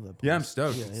 I love that place. Yeah, I'm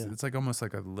stoked. Yeah, It's, yeah. it's like almost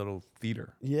like a little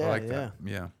theater. Yeah, I like yeah. that.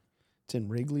 Yeah. It's in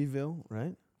Wrigleyville,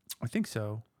 right? I think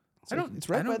so. It's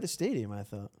right by the stadium, I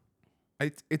thought.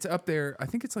 It's up there. I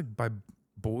think it's like by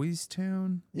Boys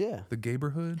Town, Yeah. the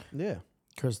neighborhood. Yeah.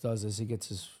 Chris does this. He gets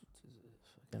his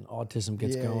fucking autism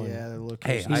gets going. Yeah, the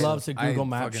location. Hey, He loves to Google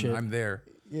Map shit. I'm there.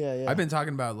 Yeah, yeah. I've been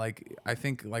talking about I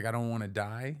think I don't want to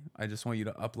die. I just want you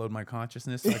to upload my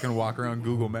consciousness so I can walk around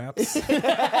Google Maps.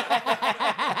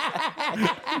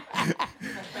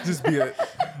 Just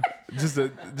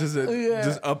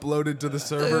upload it to the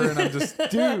server, and I'm just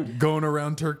going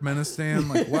around Turkmenistan.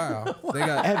 Like, wow,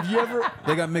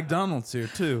 they got McDonald's here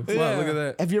too. Wow, look at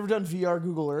that. Have you ever done VR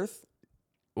Google Earth?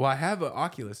 Well, I have an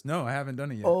Oculus. No, I haven't done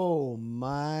it yet. Oh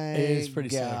my It is pretty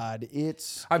sick. God.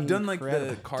 It's I've done like incredible.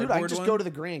 the Dude, cardboard I just one. go to the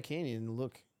Grand Canyon and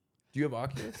look. Do you have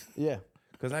Oculus? Yeah.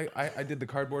 Because I did the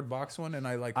cardboard box one, and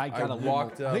I gotta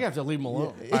walked leave him. up. I think I have to leave him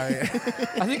alone.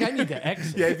 I think I need to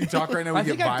exit. yeah, if you talk right now, we I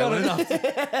get think I've done violent.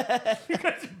 enough. You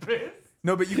guys are pissed.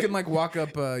 No, but you can walk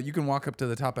up. You can walk up to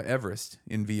the top of Everest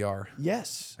in VR.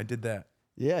 Yes. I did that.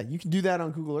 Yeah, you can do that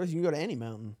on Google Earth. You can go to any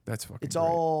mountain. That's fucking. It's great.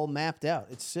 all mapped out.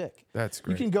 It's sick. That's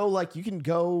great. You can go you can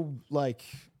go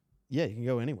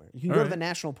anywhere. You can go to the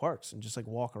national parks and just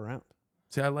walk around.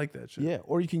 See, I like that shit. Yeah,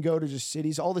 or you can go to just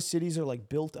cities. All the cities are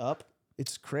built up.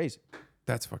 It's crazy.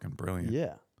 That's fucking brilliant.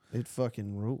 Yeah, it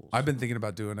fucking rules. I've been thinking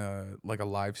about doing a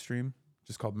live stream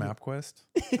just called MapQuest.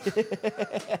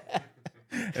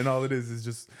 And all it is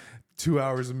just 2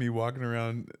 hours of me walking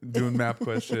around doing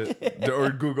MapQuest shit or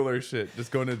Google Earth shit,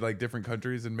 just going to different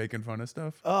countries and making fun of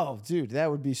stuff. Oh, dude, that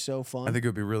would be so fun. I think it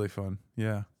would be really fun.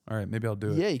 Yeah. All right, maybe I'll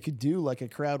do it. Yeah, you could do a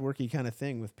crowd worky kind of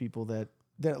thing with people that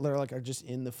are just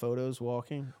in the photos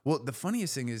walking. Well, the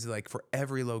funniest thing is for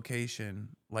every location,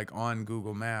 on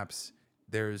Google Maps,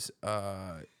 there's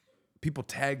people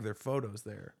tag their photos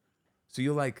there. So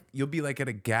you'll be at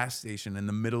a gas station in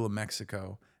the middle of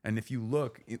Mexico, and if you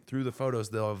look through the photos,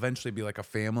 they'll eventually be a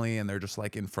family, and they're just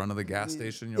in front of the gas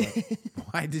station. You're like,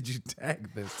 why did you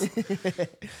tag this?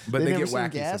 But they never get seen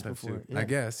wacky gas sometimes before, too. yeah. I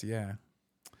guess, yeah.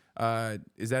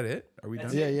 Is that it? Are we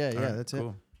done? Yeah, All right, that's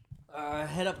cool.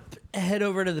 Head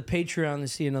over to the Patreon to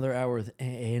see another hour with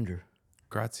Andrew.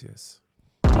 Gracias.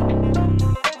 Thank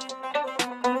you.